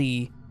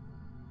really,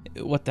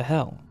 what the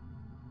hell?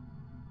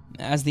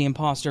 As the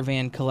imposter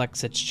van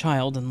collects its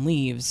child and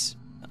leaves,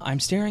 I'm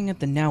staring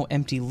at the now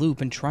empty loop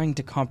and trying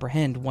to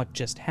comprehend what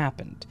just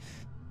happened.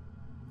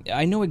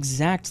 I know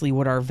exactly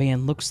what our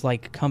van looks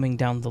like coming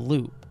down the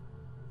loop.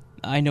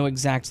 I know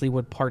exactly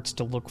what parts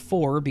to look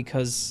for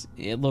because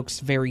it looks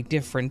very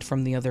different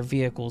from the other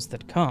vehicles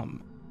that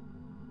come.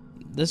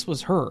 This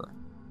was her,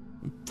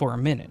 for a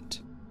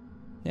minute,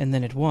 and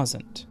then it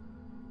wasn't.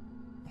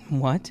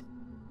 What?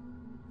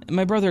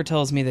 My brother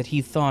tells me that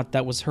he thought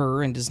that was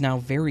her and is now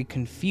very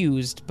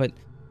confused, but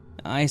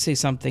I say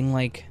something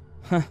like,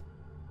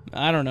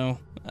 I don't know,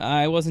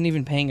 I wasn't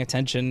even paying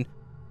attention.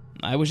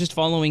 I was just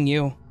following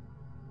you.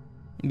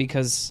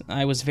 Because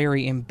I was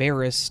very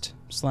embarrassed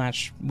 /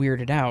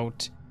 weirded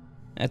out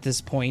at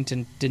this point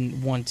and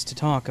didn't want to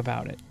talk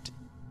about it.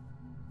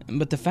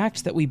 But the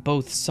fact that we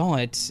both saw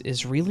it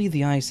is really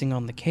the icing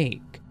on the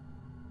cake,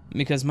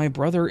 because my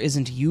brother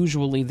isn't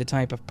usually the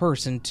type of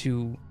person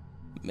to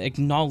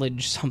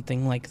acknowledge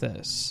something like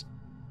this.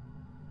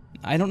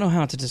 I don't know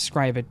how to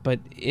describe it, but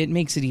it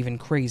makes it even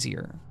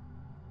crazier.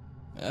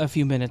 A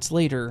few minutes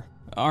later,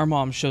 our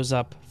mom shows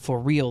up for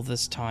real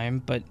this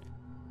time, but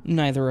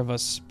neither of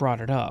us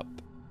brought it up.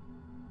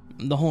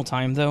 The whole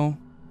time, though,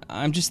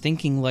 I'm just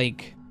thinking,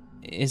 like,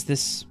 is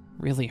this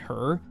really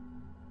her?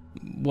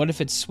 What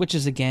if it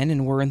switches again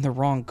and we're in the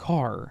wrong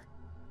car?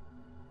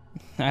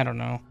 I don't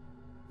know.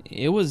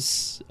 It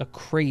was a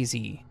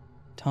crazy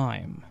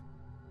time.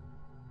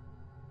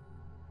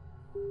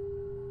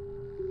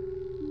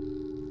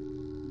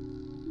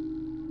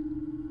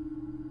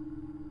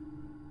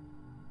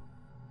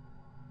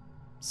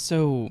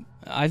 So,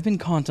 I've been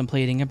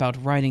contemplating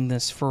about writing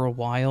this for a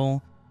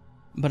while,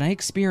 but I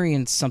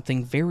experienced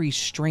something very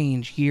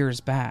strange years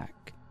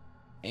back,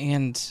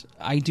 and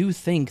I do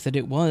think that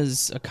it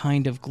was a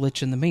kind of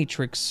glitch in the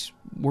Matrix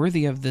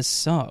worthy of this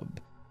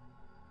sub.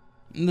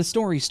 The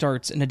story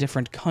starts in a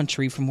different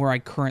country from where I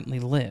currently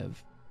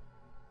live.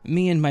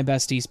 Me and my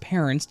bestie's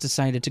parents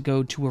decided to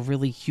go to a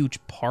really huge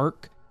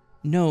park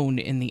known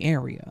in the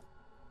area.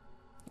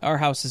 Our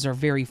houses are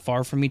very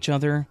far from each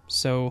other,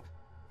 so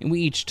we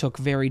each took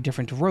very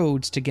different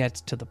roads to get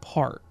to the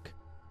park.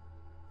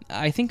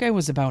 I think I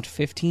was about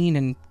 15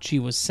 and she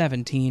was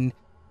 17.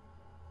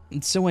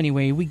 So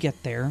anyway, we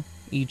get there,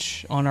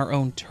 each on our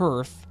own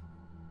turf,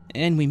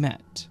 and we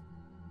met.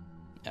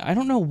 I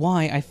don't know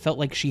why I felt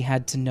like she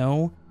had to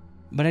know,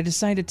 but I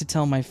decided to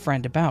tell my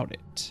friend about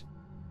it.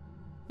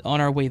 On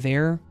our way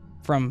there,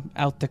 from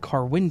out the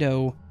car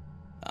window,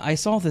 I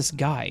saw this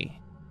guy.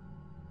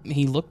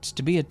 He looked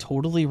to be a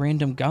totally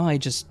random guy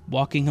just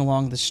walking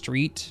along the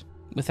street,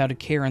 without a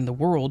care in the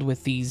world,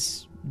 with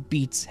these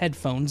Beats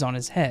headphones on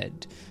his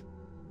head.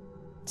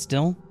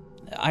 Still,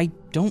 I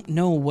don't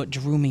know what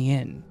drew me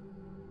in,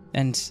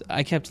 and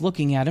I kept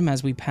looking at him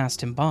as we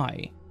passed him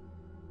by.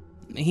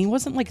 He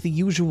wasn't like the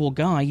usual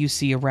guy you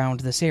see around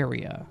this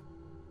area.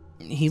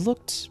 He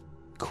looked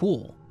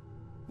cool,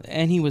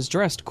 and he was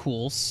dressed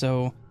cool,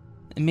 so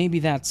maybe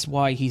that's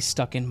why he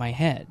stuck in my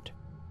head.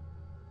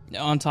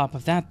 On top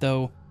of that,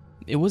 though,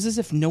 it was as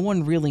if no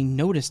one really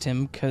noticed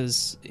him,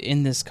 because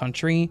in this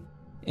country,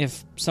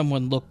 if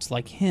someone looked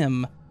like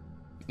him,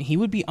 he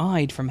would be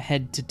eyed from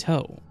head to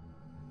toe.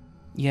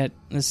 Yet,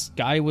 this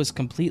guy was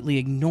completely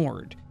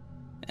ignored,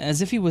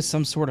 as if he was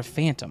some sort of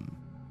phantom.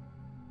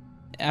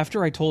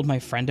 After I told my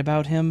friend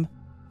about him,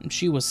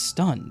 she was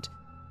stunned,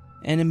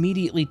 and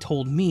immediately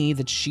told me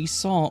that she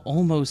saw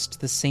almost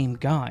the same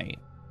guy.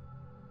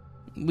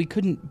 We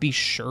couldn't be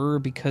sure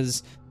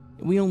because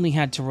we only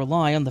had to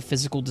rely on the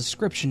physical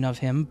description of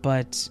him,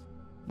 but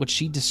what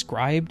she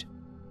described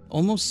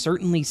almost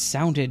certainly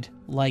sounded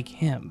like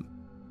him.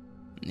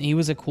 He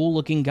was a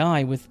cool-looking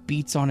guy with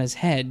beats on his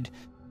head,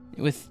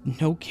 with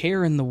no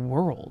care in the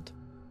world.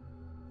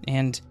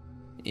 And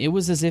it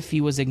was as if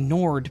he was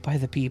ignored by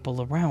the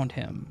people around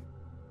him.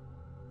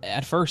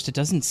 At first, it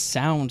doesn't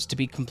sound to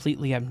be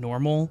completely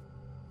abnormal,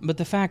 but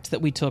the fact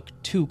that we took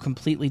two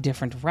completely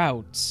different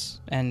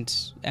routes, and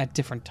at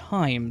different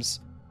times,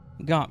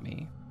 got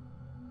me.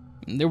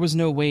 There was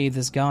no way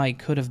this guy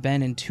could have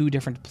been in two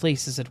different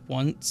places at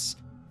once,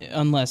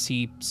 unless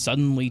he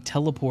suddenly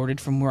teleported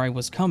from where I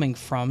was coming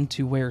from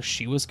to where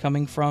she was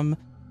coming from,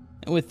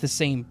 with the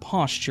same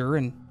posture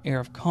and air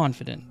of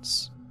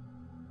confidence.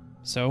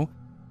 So,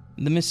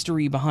 the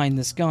mystery behind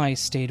this guy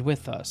stayed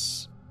with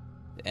us,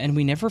 and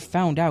we never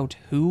found out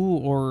who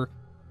or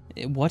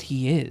what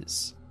he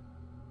is,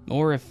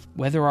 or if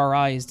whether our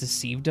eyes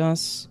deceived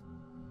us,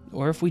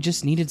 or if we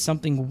just needed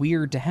something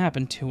weird to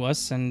happen to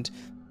us and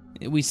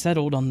we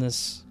settled on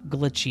this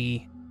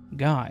glitchy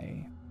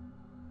guy.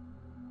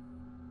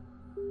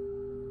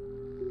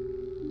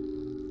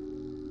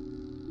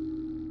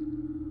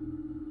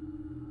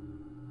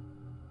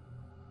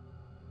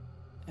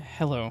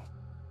 Hello.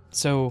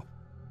 So,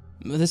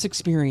 this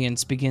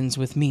experience begins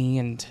with me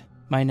and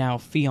my now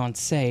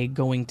fiancé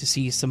going to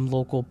see some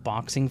local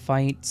boxing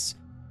fights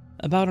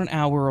about an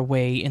hour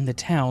away in the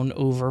town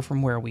over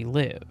from where we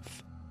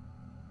live.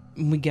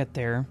 We get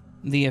there,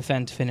 the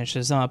event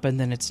finishes up, and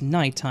then it's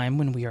nighttime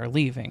when we are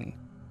leaving.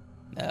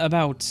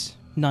 About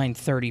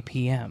 9:30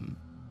 p.m.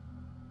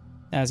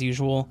 As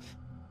usual,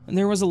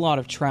 there was a lot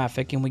of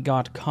traffic and we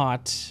got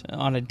caught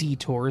on a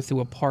detour through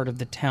a part of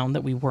the town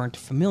that we weren't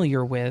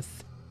familiar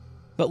with,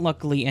 but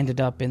luckily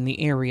ended up in the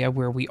area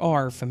where we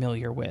are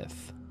familiar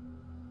with.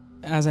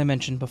 As I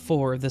mentioned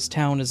before, this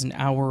town is an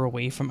hour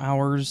away from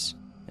ours,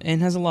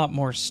 and has a lot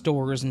more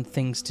stores and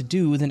things to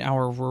do than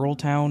our rural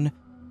town,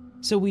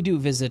 so we do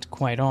visit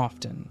quite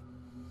often.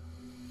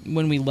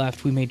 When we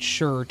left, we made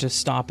sure to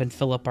stop and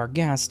fill up our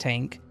gas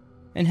tank,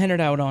 and headed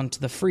out onto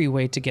the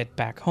freeway to get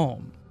back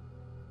home.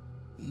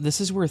 This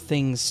is where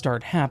things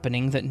start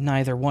happening that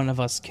neither one of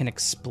us can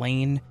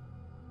explain,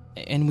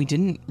 and we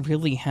didn't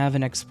really have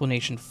an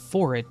explanation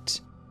for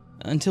it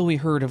until we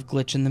heard of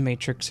Glitch in the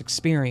Matrix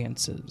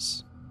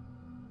experiences.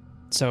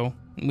 So,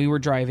 we were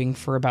driving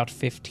for about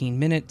 15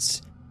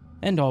 minutes,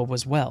 and all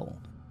was well,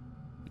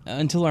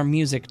 until our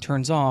music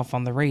turns off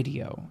on the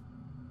radio.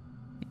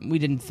 We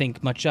didn't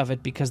think much of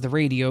it because the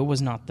radio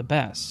was not the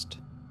best.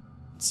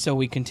 So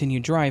we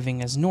continued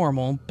driving as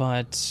normal,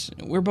 but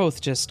we're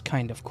both just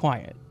kind of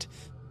quiet.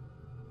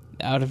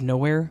 Out of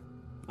nowhere,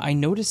 I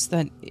noticed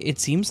that it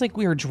seems like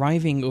we are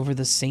driving over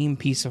the same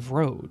piece of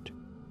road,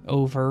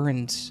 over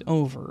and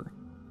over.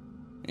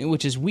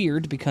 Which is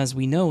weird because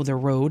we know the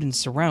road and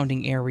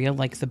surrounding area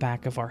like the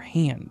back of our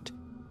hand.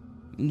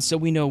 So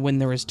we know when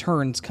there is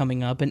turns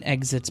coming up and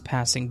exits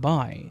passing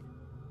by.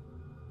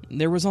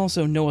 There was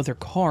also no other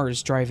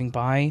cars driving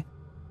by,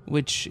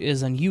 which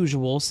is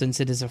unusual since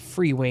it is a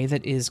freeway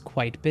that is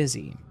quite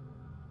busy.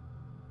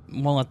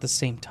 While at the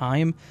same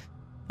time,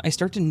 I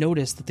start to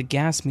notice that the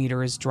gas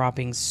meter is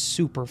dropping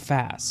super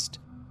fast.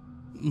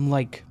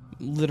 Like,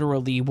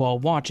 literally while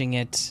watching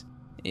it,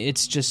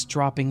 it's just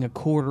dropping a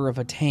quarter of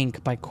a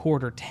tank by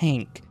quarter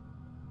tank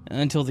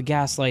until the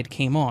gas light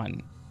came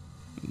on.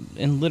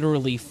 In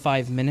literally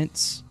 5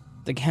 minutes,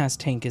 the gas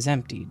tank is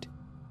emptied.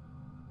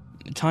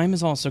 Time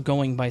is also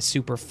going by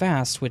super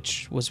fast,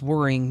 which was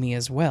worrying me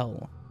as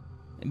well.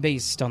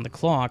 Based on the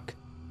clock,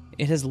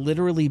 it has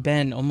literally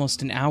been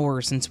almost an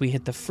hour since we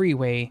hit the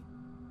freeway,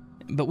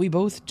 but we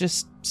both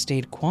just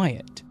stayed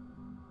quiet.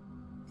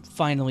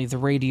 Finally, the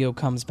radio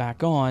comes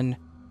back on,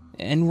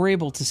 and we're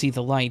able to see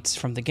the lights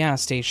from the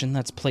gas station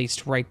that's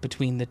placed right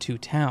between the two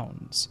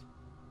towns.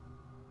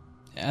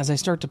 As I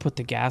start to put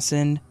the gas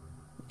in,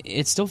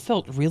 it still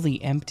felt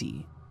really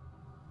empty.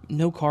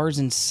 No cars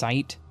in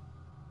sight,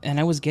 and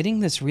I was getting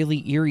this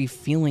really eerie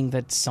feeling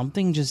that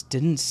something just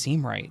didn't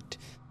seem right.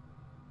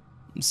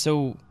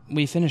 So,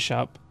 we finish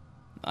up.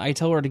 I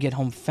tell her to get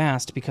home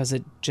fast because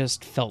it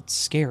just felt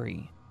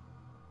scary.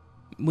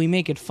 We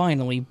make it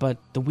finally, but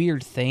the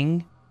weird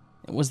thing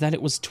was that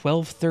it was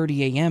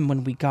 12:30 a.m.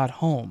 when we got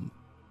home,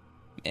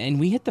 and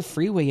we hit the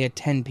freeway at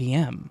 10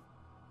 p.m.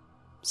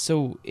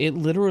 So it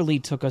literally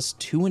took us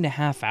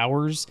 2.5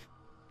 hours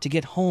to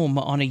get home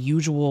on a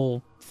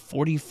usual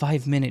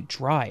 45-minute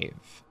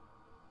drive.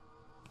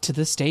 To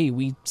this day,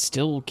 we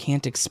still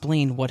can't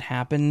explain what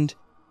happened,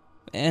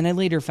 and I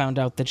later found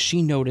out that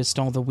she noticed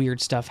all the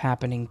weird stuff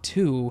happening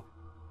too,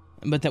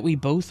 but that we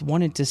both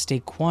wanted to stay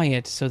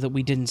quiet so that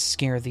we didn't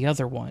scare the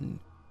other one.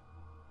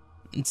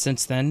 And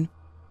since then,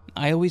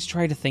 I always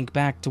try to think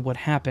back to what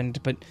happened,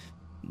 but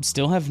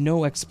still have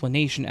no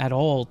explanation at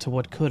all to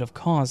what could have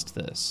caused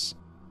this.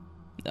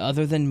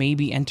 Other than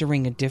maybe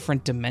entering a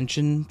different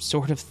dimension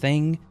sort of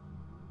thing,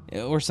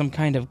 or some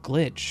kind of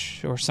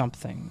glitch or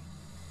something.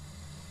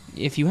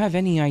 If you have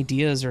any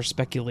ideas or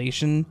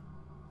speculation,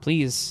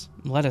 please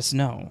let us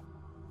know,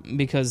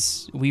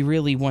 because we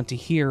really want to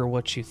hear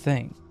what you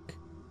think.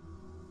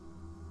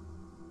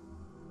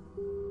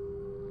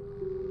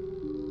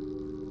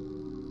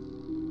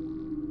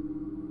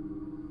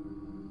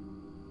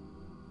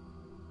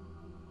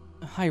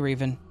 Hi,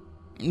 Raven.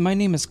 My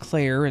name is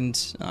Claire,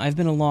 and I've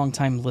been a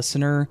long-time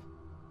listener,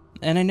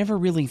 and I never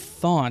really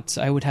thought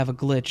I would have a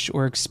glitch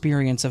or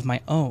experience of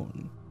my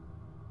own.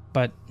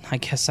 But I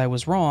guess I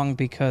was wrong,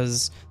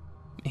 because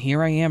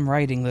here I am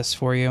writing this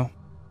for you.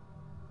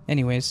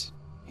 Anyways,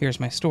 here's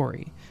my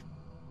story.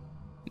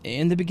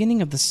 In the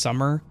beginning of the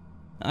summer,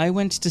 I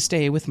went to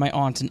stay with my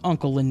aunt and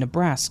uncle in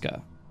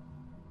Nebraska.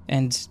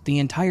 And the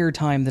entire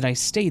time that I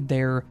stayed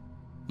there,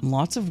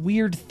 lots of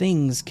weird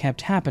things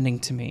kept happening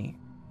to me.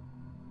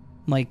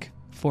 Like,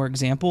 for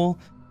example,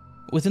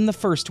 within the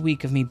first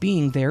week of me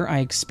being there, I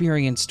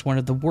experienced one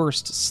of the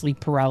worst sleep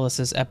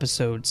paralysis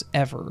episodes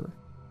ever.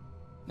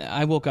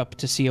 I woke up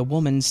to see a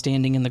woman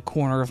standing in the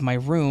corner of my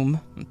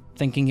room.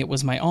 Thinking it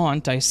was my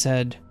aunt, I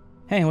said,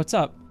 "Hey, what's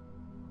up?"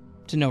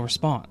 To no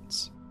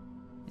response.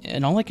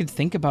 And all I could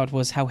think about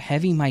was how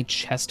heavy my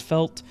chest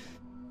felt,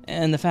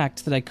 and the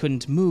fact that I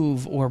couldn't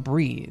move or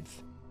breathe.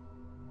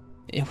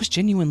 It was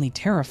genuinely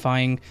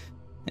terrifying,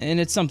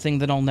 and it's something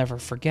that I'll never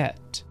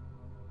forget.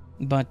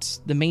 But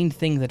the main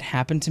thing that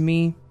happened to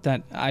me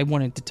that I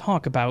wanted to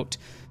talk about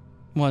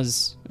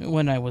was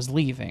when I was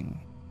leaving.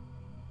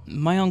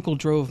 My uncle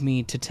drove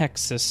me to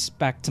Texas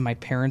back to my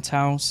parents'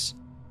 house,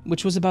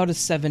 which was about a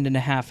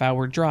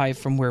 7.5-hour drive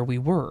from where we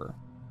were.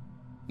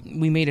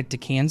 We made it to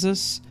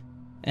Kansas,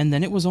 and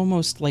then it was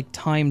almost like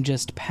time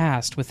just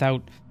passed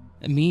without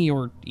me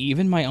or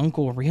even my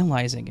uncle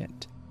realizing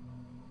it.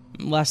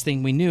 Last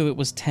thing we knew, it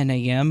was 10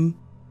 a.m.,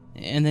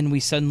 and then we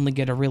suddenly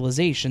get a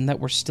realization that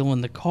we're still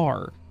in the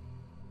car.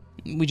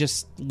 We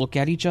just look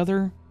at each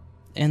other,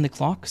 and the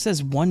clock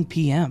says 1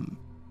 p.m.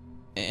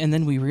 And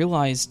then we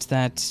realized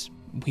that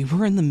we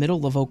were in the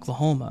middle of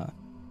Oklahoma.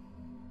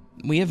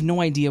 We have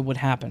no idea what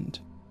happened,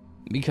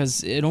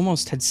 because it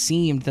almost had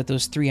seemed that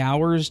those 3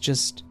 hours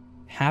just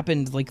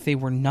happened like they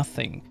were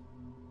nothing.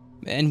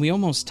 And we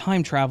almost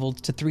time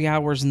traveled to 3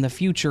 hours in the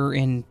future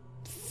in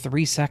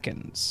 3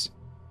 seconds.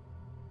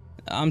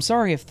 I'm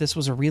sorry if this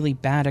was a really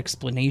bad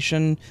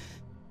explanation,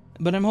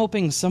 but I'm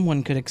hoping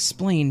someone could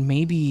explain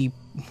maybe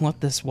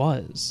what this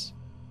was.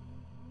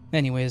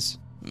 Anyways,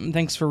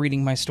 thanks for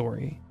reading my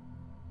story.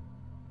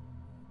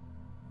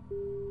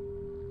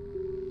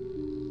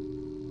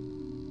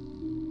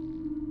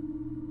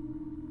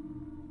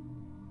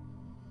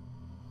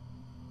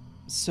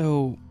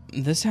 So,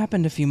 this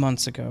happened a few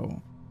months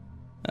ago.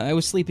 I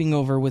was sleeping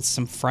over with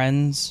some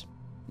friends.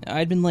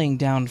 I'd been laying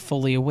down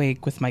fully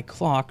awake with my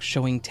clock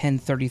showing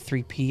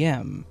 10:33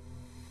 p.m.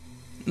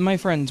 My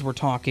friends were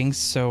talking,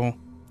 so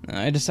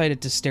I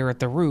decided to stare at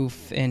the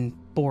roof in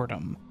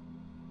boredom.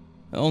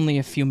 Only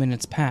a few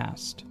minutes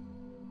passed,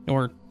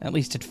 or at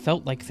least it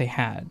felt like they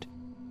had.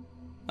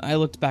 I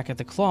looked back at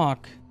the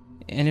clock,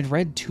 and it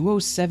read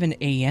 2:07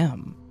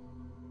 a.m.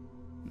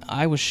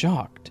 I was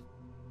shocked.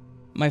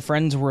 My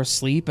friends were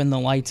asleep and the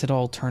lights had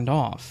all turned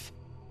off.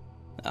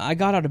 I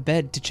got out of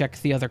bed to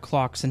check the other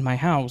clocks in my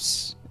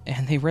house,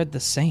 and they read the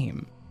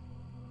same.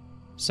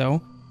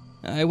 So,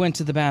 I went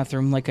to the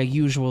bathroom like I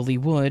usually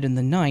would in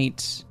the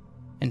night,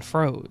 and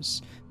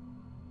froze.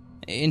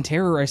 In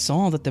terror, I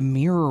saw that the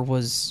mirror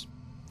was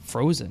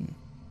frozen.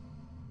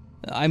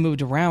 I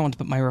moved around,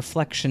 but my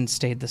reflection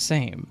stayed the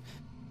same.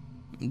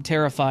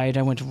 Terrified,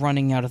 I went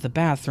running out of the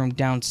bathroom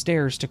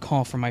downstairs to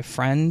call for my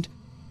friend,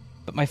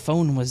 but my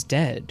phone was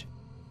dead.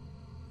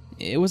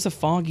 It was a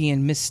foggy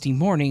and misty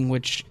morning,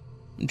 which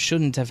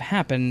shouldn't have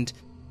happened,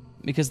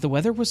 because the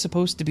weather was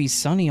supposed to be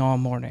sunny all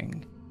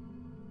morning.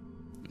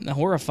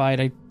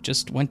 Horrified, I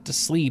just went to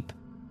sleep,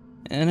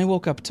 and I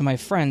woke up to my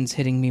friends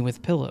hitting me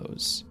with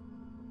pillows.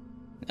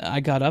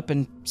 I got up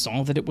and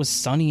saw that it was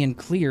sunny and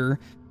clear.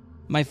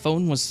 My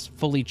phone was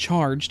fully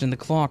charged and the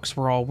clocks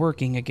were all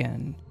working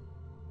again.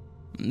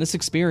 This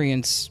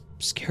experience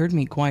scared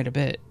me quite a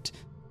bit.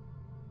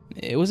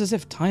 It was as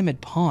if time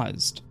had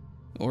paused,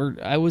 or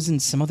I was in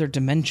some other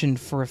dimension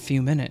for a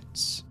few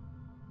minutes.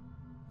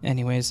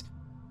 Anyways,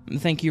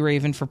 thank you,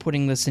 Raven, for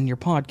putting this in your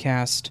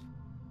podcast.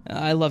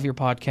 I love your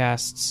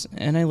podcasts,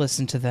 and I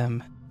listen to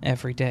them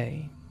every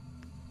day.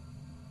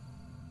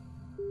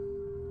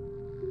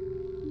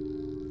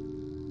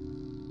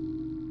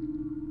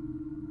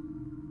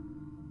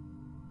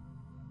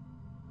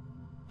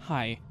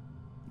 Hi.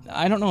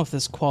 I don't know if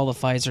this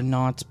qualifies or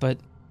not, but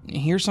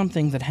here's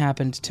something that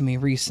happened to me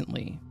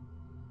recently.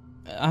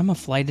 I'm a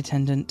flight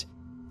attendant,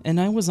 and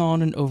I was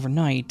on an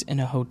overnight in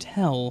a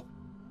hotel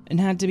and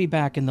had to be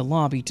back in the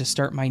lobby to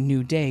start my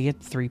new day at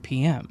 3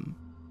 p.m.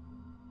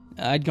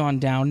 I'd gone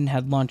down and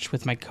had lunch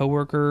with my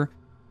coworker,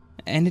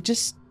 and it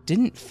just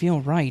didn't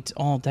feel right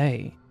all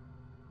day.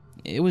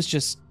 It was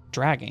just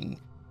dragging.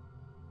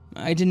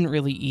 I didn't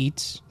really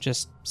eat,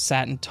 just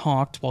sat and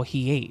talked while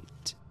he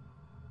ate.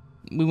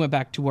 We went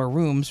back to our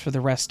rooms for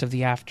the rest of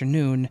the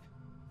afternoon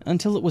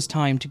until it was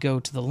time to go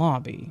to the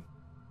lobby.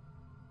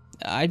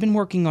 I'd been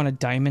working on a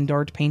diamond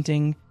art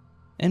painting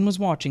and was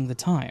watching the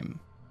time.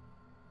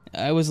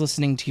 I was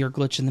listening to your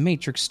Glitch in the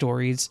Matrix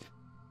stories,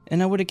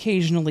 and I would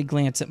occasionally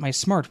glance at my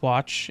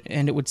smartwatch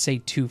and it would say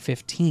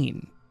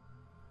 2:15.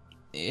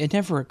 It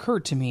never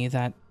occurred to me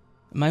that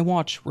my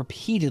watch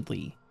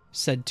repeatedly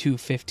said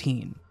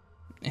 2:15,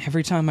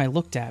 every time I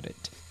looked at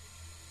it.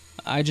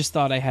 I just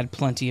thought I had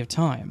plenty of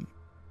time.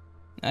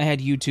 I had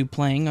YouTube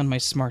playing on my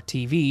smart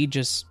TV,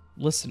 just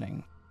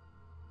listening.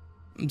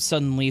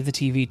 Suddenly, the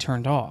TV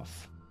turned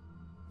off.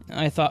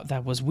 I thought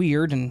that was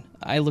weird, and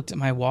I looked at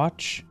my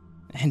watch,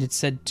 and it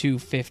said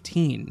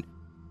 2:15.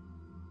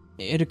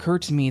 It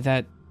occurred to me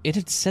that it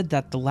had said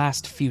that the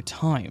last few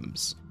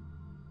times.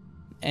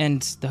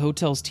 And the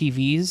hotel's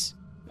TVs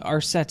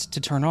are set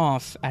to turn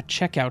off at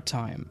checkout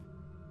time.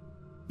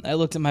 I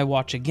looked at my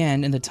watch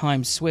again, and the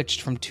time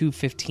switched from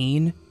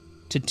 2:15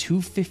 to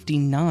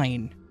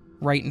 2:59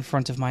 right in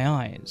front of my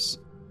eyes.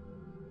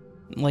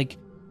 Like,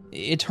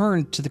 it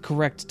turned to the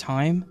correct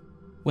time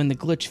when the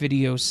glitch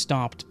video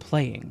stopped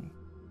playing.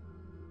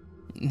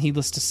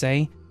 Needless to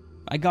say,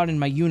 I got in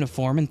my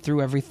uniform and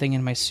threw everything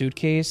in my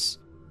suitcase,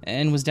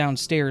 and was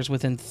downstairs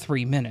within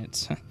 3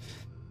 minutes.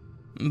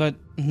 But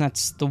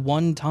that's the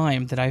one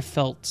time that I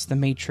felt the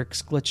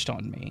Matrix glitched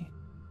on me.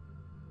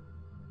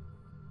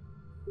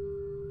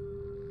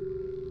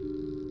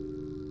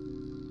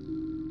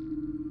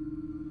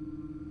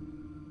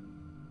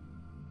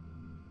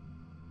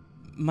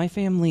 My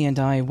family and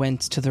I went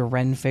to the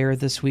Ren Fair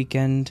this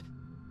weekend.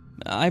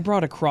 I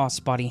brought a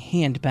crossbody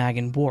handbag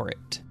and wore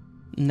it,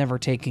 never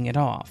taking it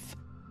off.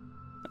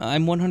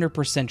 I'm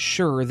 100%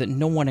 sure that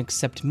no one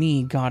except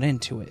me got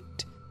into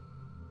it.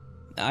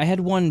 I had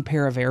one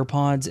pair of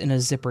AirPods in a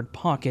zippered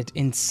pocket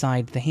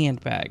inside the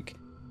handbag,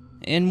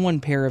 and one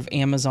pair of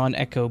Amazon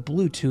Echo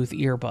Bluetooth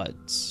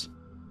earbuds.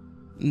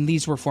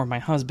 These were for my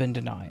husband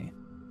and I.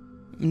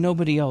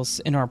 Nobody else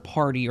in our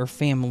party or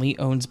family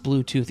owns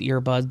Bluetooth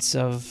earbuds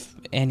of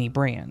any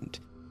brand.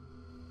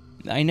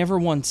 I never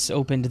once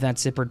opened that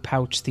zippered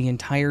pouch the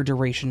entire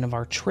duration of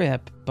our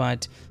trip,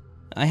 but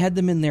I had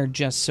them in there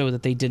just so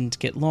that they didn't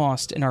get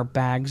lost in our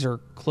bags or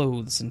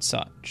clothes and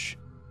such.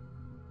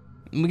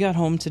 We got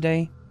home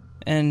today,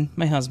 and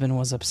my husband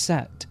was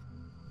upset,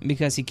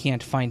 because he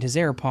can't find his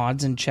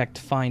AirPods and checked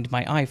Find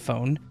My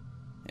iPhone,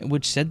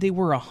 which said they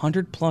were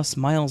 100+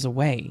 miles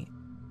away,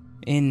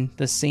 in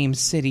the same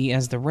city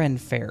as the Ren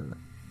Fair.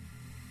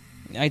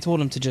 I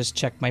told him to just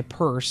check my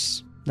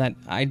purse, that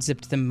I'd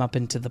zipped them up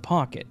into the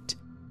pocket.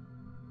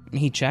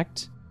 He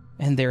checked,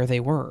 and there they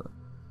were.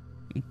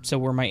 So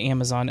were my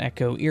Amazon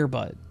Echo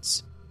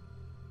earbuds.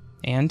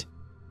 And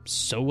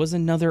so was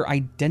another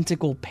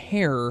identical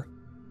pair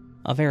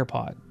of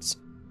AirPods.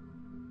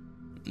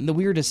 The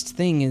weirdest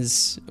thing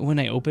is, when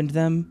I opened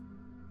them,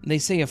 they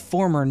say a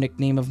former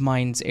nickname of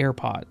mine's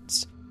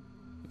AirPods.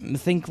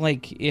 Think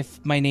like if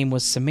my name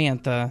was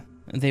Samantha,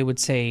 they would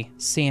say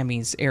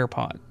Sammy's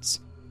AirPods.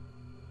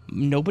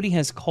 Nobody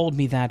has called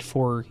me that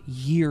for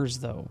years,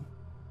 though.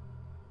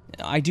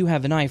 I do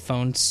have an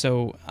iPhone,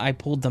 so I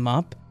pulled them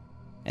up,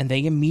 and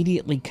they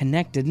immediately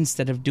connected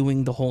instead of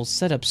doing the whole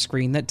setup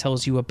screen that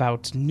tells you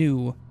about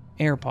new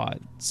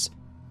AirPods.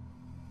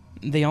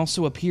 They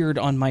also appeared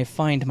on my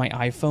Find My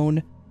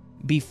iPhone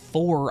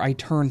before I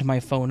turned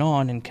my phone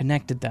on and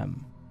connected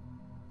them.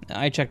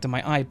 I checked on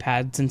my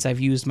iPad since I've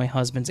used my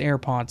husband's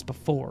AirPods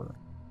before.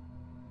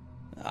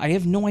 I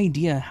have no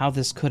idea how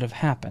this could have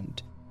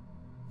happened.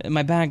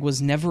 My bag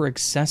was never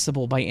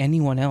accessible by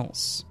anyone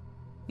else.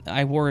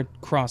 I wore it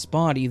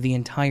crossbody the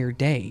entire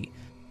day.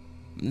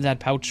 That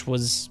pouch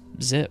was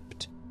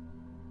zipped,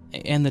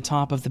 and the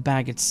top of the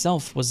bag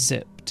itself was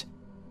zipped.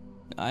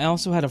 I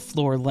also had a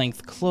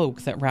floor-length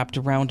cloak that wrapped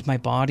around my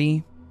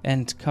body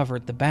and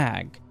covered the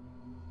bag,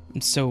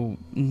 so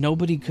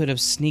nobody could have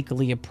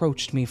sneakily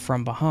approached me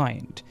from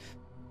behind.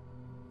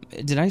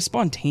 Did I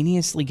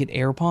spontaneously get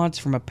AirPods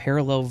from a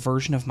parallel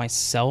version of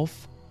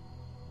myself?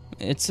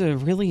 It's a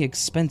really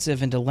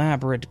expensive and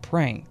elaborate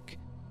prank.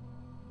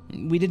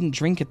 We didn't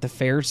drink at the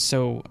fair,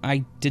 so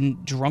I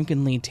didn't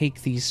drunkenly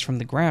take these from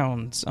the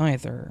grounds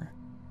either.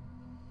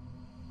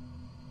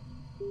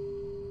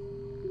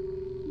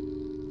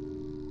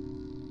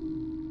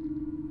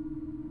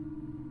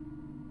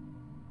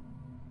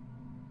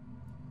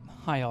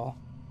 Hi all.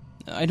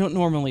 I don't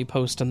normally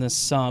post on this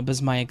sub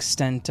as my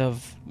extent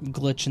of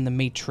Glitch in the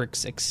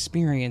Matrix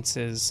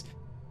experiences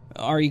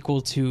are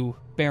equal to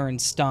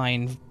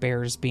Berenstein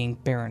Bears being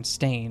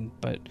Berenstain,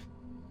 but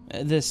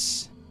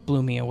this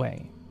blew me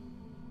away.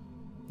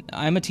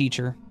 I'm a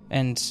teacher,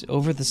 and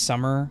over the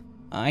summer,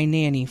 I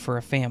nanny for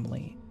a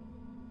family.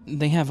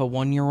 They have a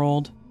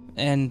 1-year-old,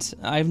 and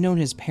I've known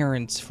his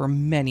parents for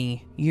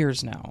many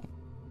years now,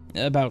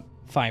 about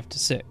 5 to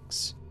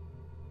 6.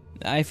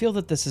 I feel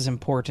that this is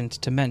important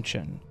to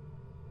mention.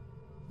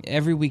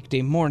 Every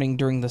weekday morning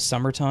during the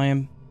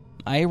summertime,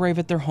 I arrive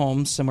at their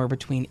home somewhere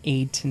between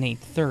 8 and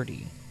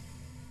 8:30.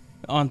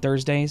 On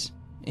Thursdays,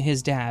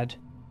 his dad,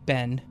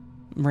 Ben,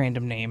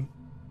 random name,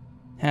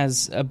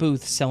 has a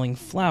booth selling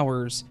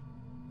flowers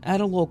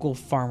at a local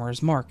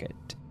farmer's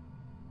market.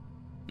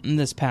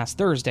 This past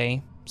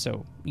Thursday,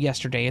 so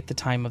yesterday at the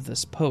time of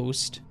this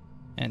post,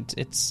 and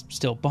it's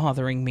still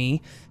bothering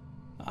me,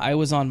 I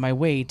was on my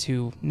way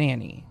to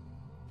nanny.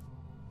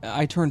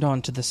 I turned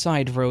onto the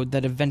side road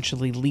that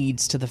eventually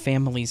leads to the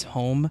family's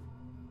home,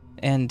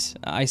 and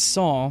I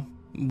saw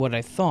what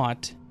I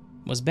thought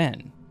was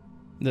Ben,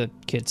 the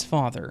kid's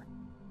father.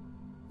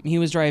 He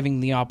was driving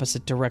the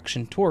opposite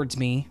direction towards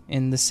me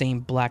in the same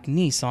black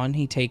Nissan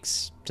he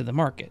takes to the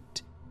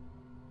market.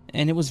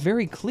 And it was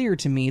very clear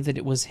to me that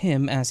it was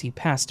him as he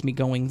passed me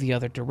going the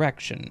other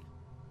direction,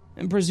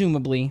 and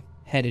presumably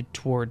headed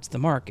towards the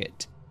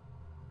market.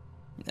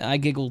 I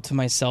giggled to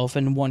myself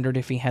and wondered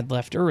if he had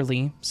left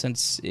early,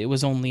 since it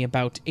was only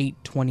about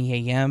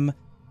 8:20 a.m.,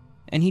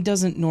 and he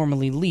doesn't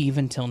normally leave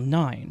until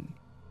 9.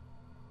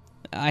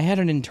 I had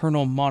an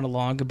internal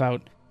monologue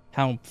about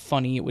how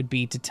funny it would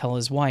be to tell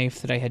his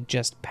wife that I had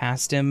just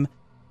passed him,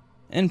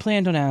 and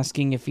planned on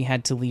asking if he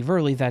had to leave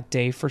early that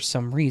day for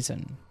some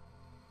reason.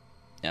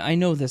 I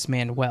know this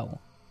man well.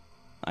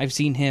 I've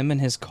seen him in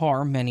his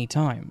car many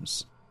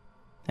times,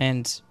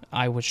 and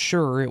I was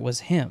sure it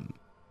was him.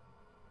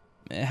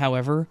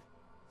 However,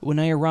 when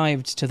I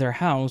arrived to their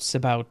house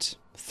about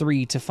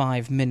 3 to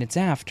 5 minutes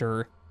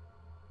after,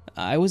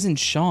 I was in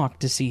shock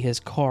to see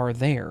his car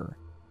there.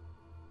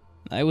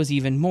 I was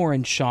even more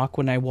in shock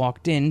when I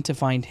walked in to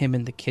find him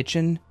in the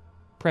kitchen,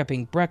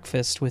 prepping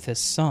breakfast with his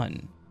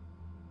son.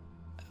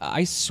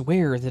 I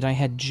swear that I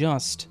had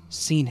just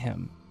seen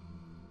him.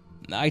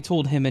 I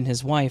told him and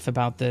his wife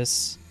about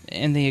this,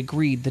 and they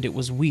agreed that it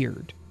was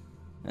weird,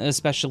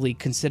 especially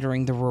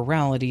considering the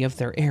rurality of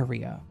their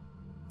area,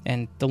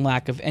 and the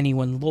lack of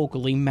anyone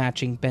locally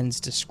matching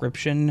Ben's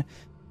description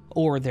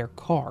or their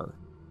car.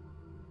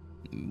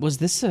 Was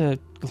this a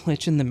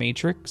glitch in the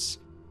Matrix?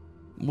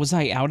 Was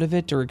I out of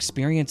it or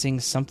experiencing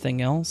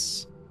something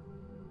else?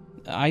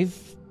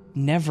 I've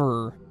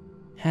never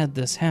had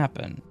this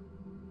happen.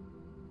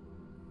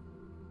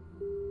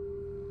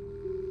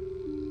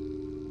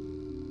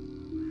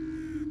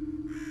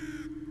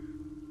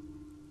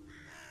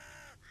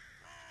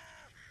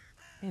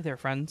 Hey there,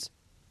 friends.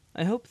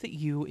 I hope that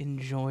you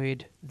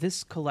enjoyed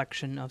this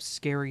collection of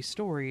scary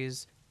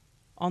stories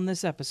on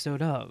this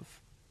episode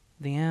of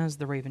the As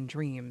the Raven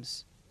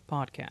Dreams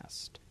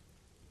podcast.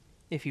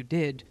 If you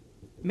did,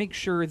 make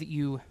sure that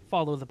you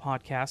follow the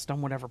podcast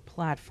on whatever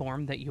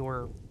platform that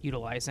you're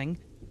utilizing.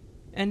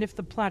 And if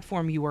the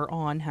platform you are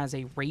on has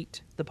a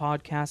rate the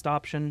podcast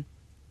option,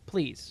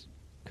 please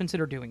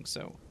consider doing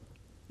so.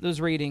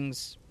 Those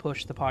ratings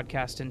push the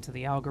podcast into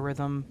the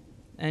algorithm,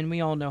 and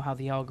we all know how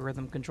the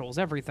algorithm controls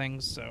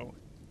everything, so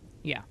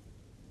yeah.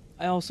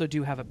 I also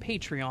do have a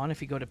Patreon.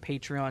 If you go to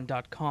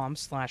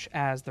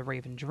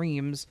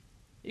patreon.com/astheravendreams,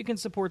 you can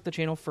support the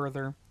channel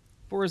further.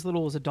 For as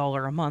little as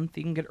 $1 a month,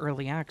 you can get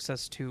early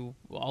access to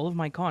all of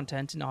my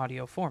content in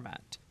audio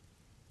format.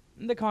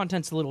 The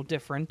content's a little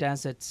different,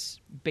 as it's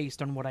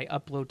based on what I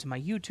upload to my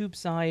YouTube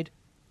side,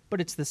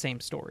 but it's the same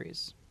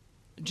stories.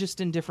 Just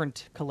in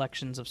different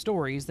collections of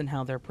stories than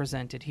how they're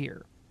presented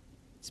here.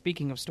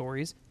 Speaking of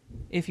stories,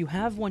 if you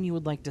have one you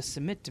would like to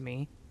submit to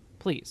me,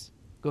 please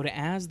go to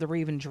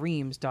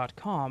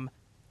astheravendreams.com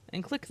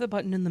and click the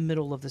button in the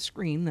middle of the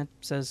screen that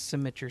says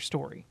Submit Your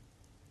Story.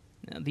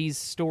 Now, these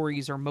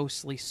stories are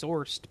mostly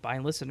sourced by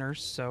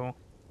listeners, so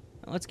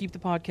let's keep the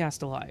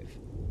podcast alive.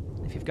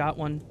 If you've got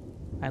one,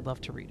 I'd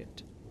love to read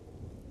it.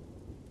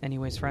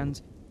 Anyways,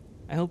 friends,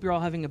 I hope you're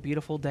all having a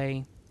beautiful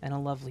day and a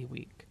lovely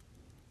week.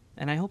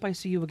 And I hope I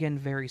see you again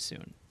very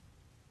soon.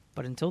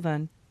 But until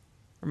then,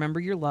 remember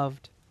you're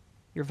loved,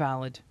 you're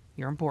valid,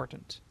 you're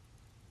important.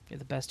 You're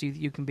the best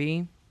you can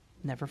be.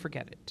 Never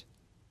forget it.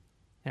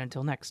 And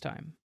until next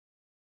time,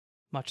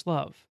 much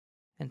love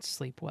and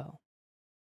sleep well.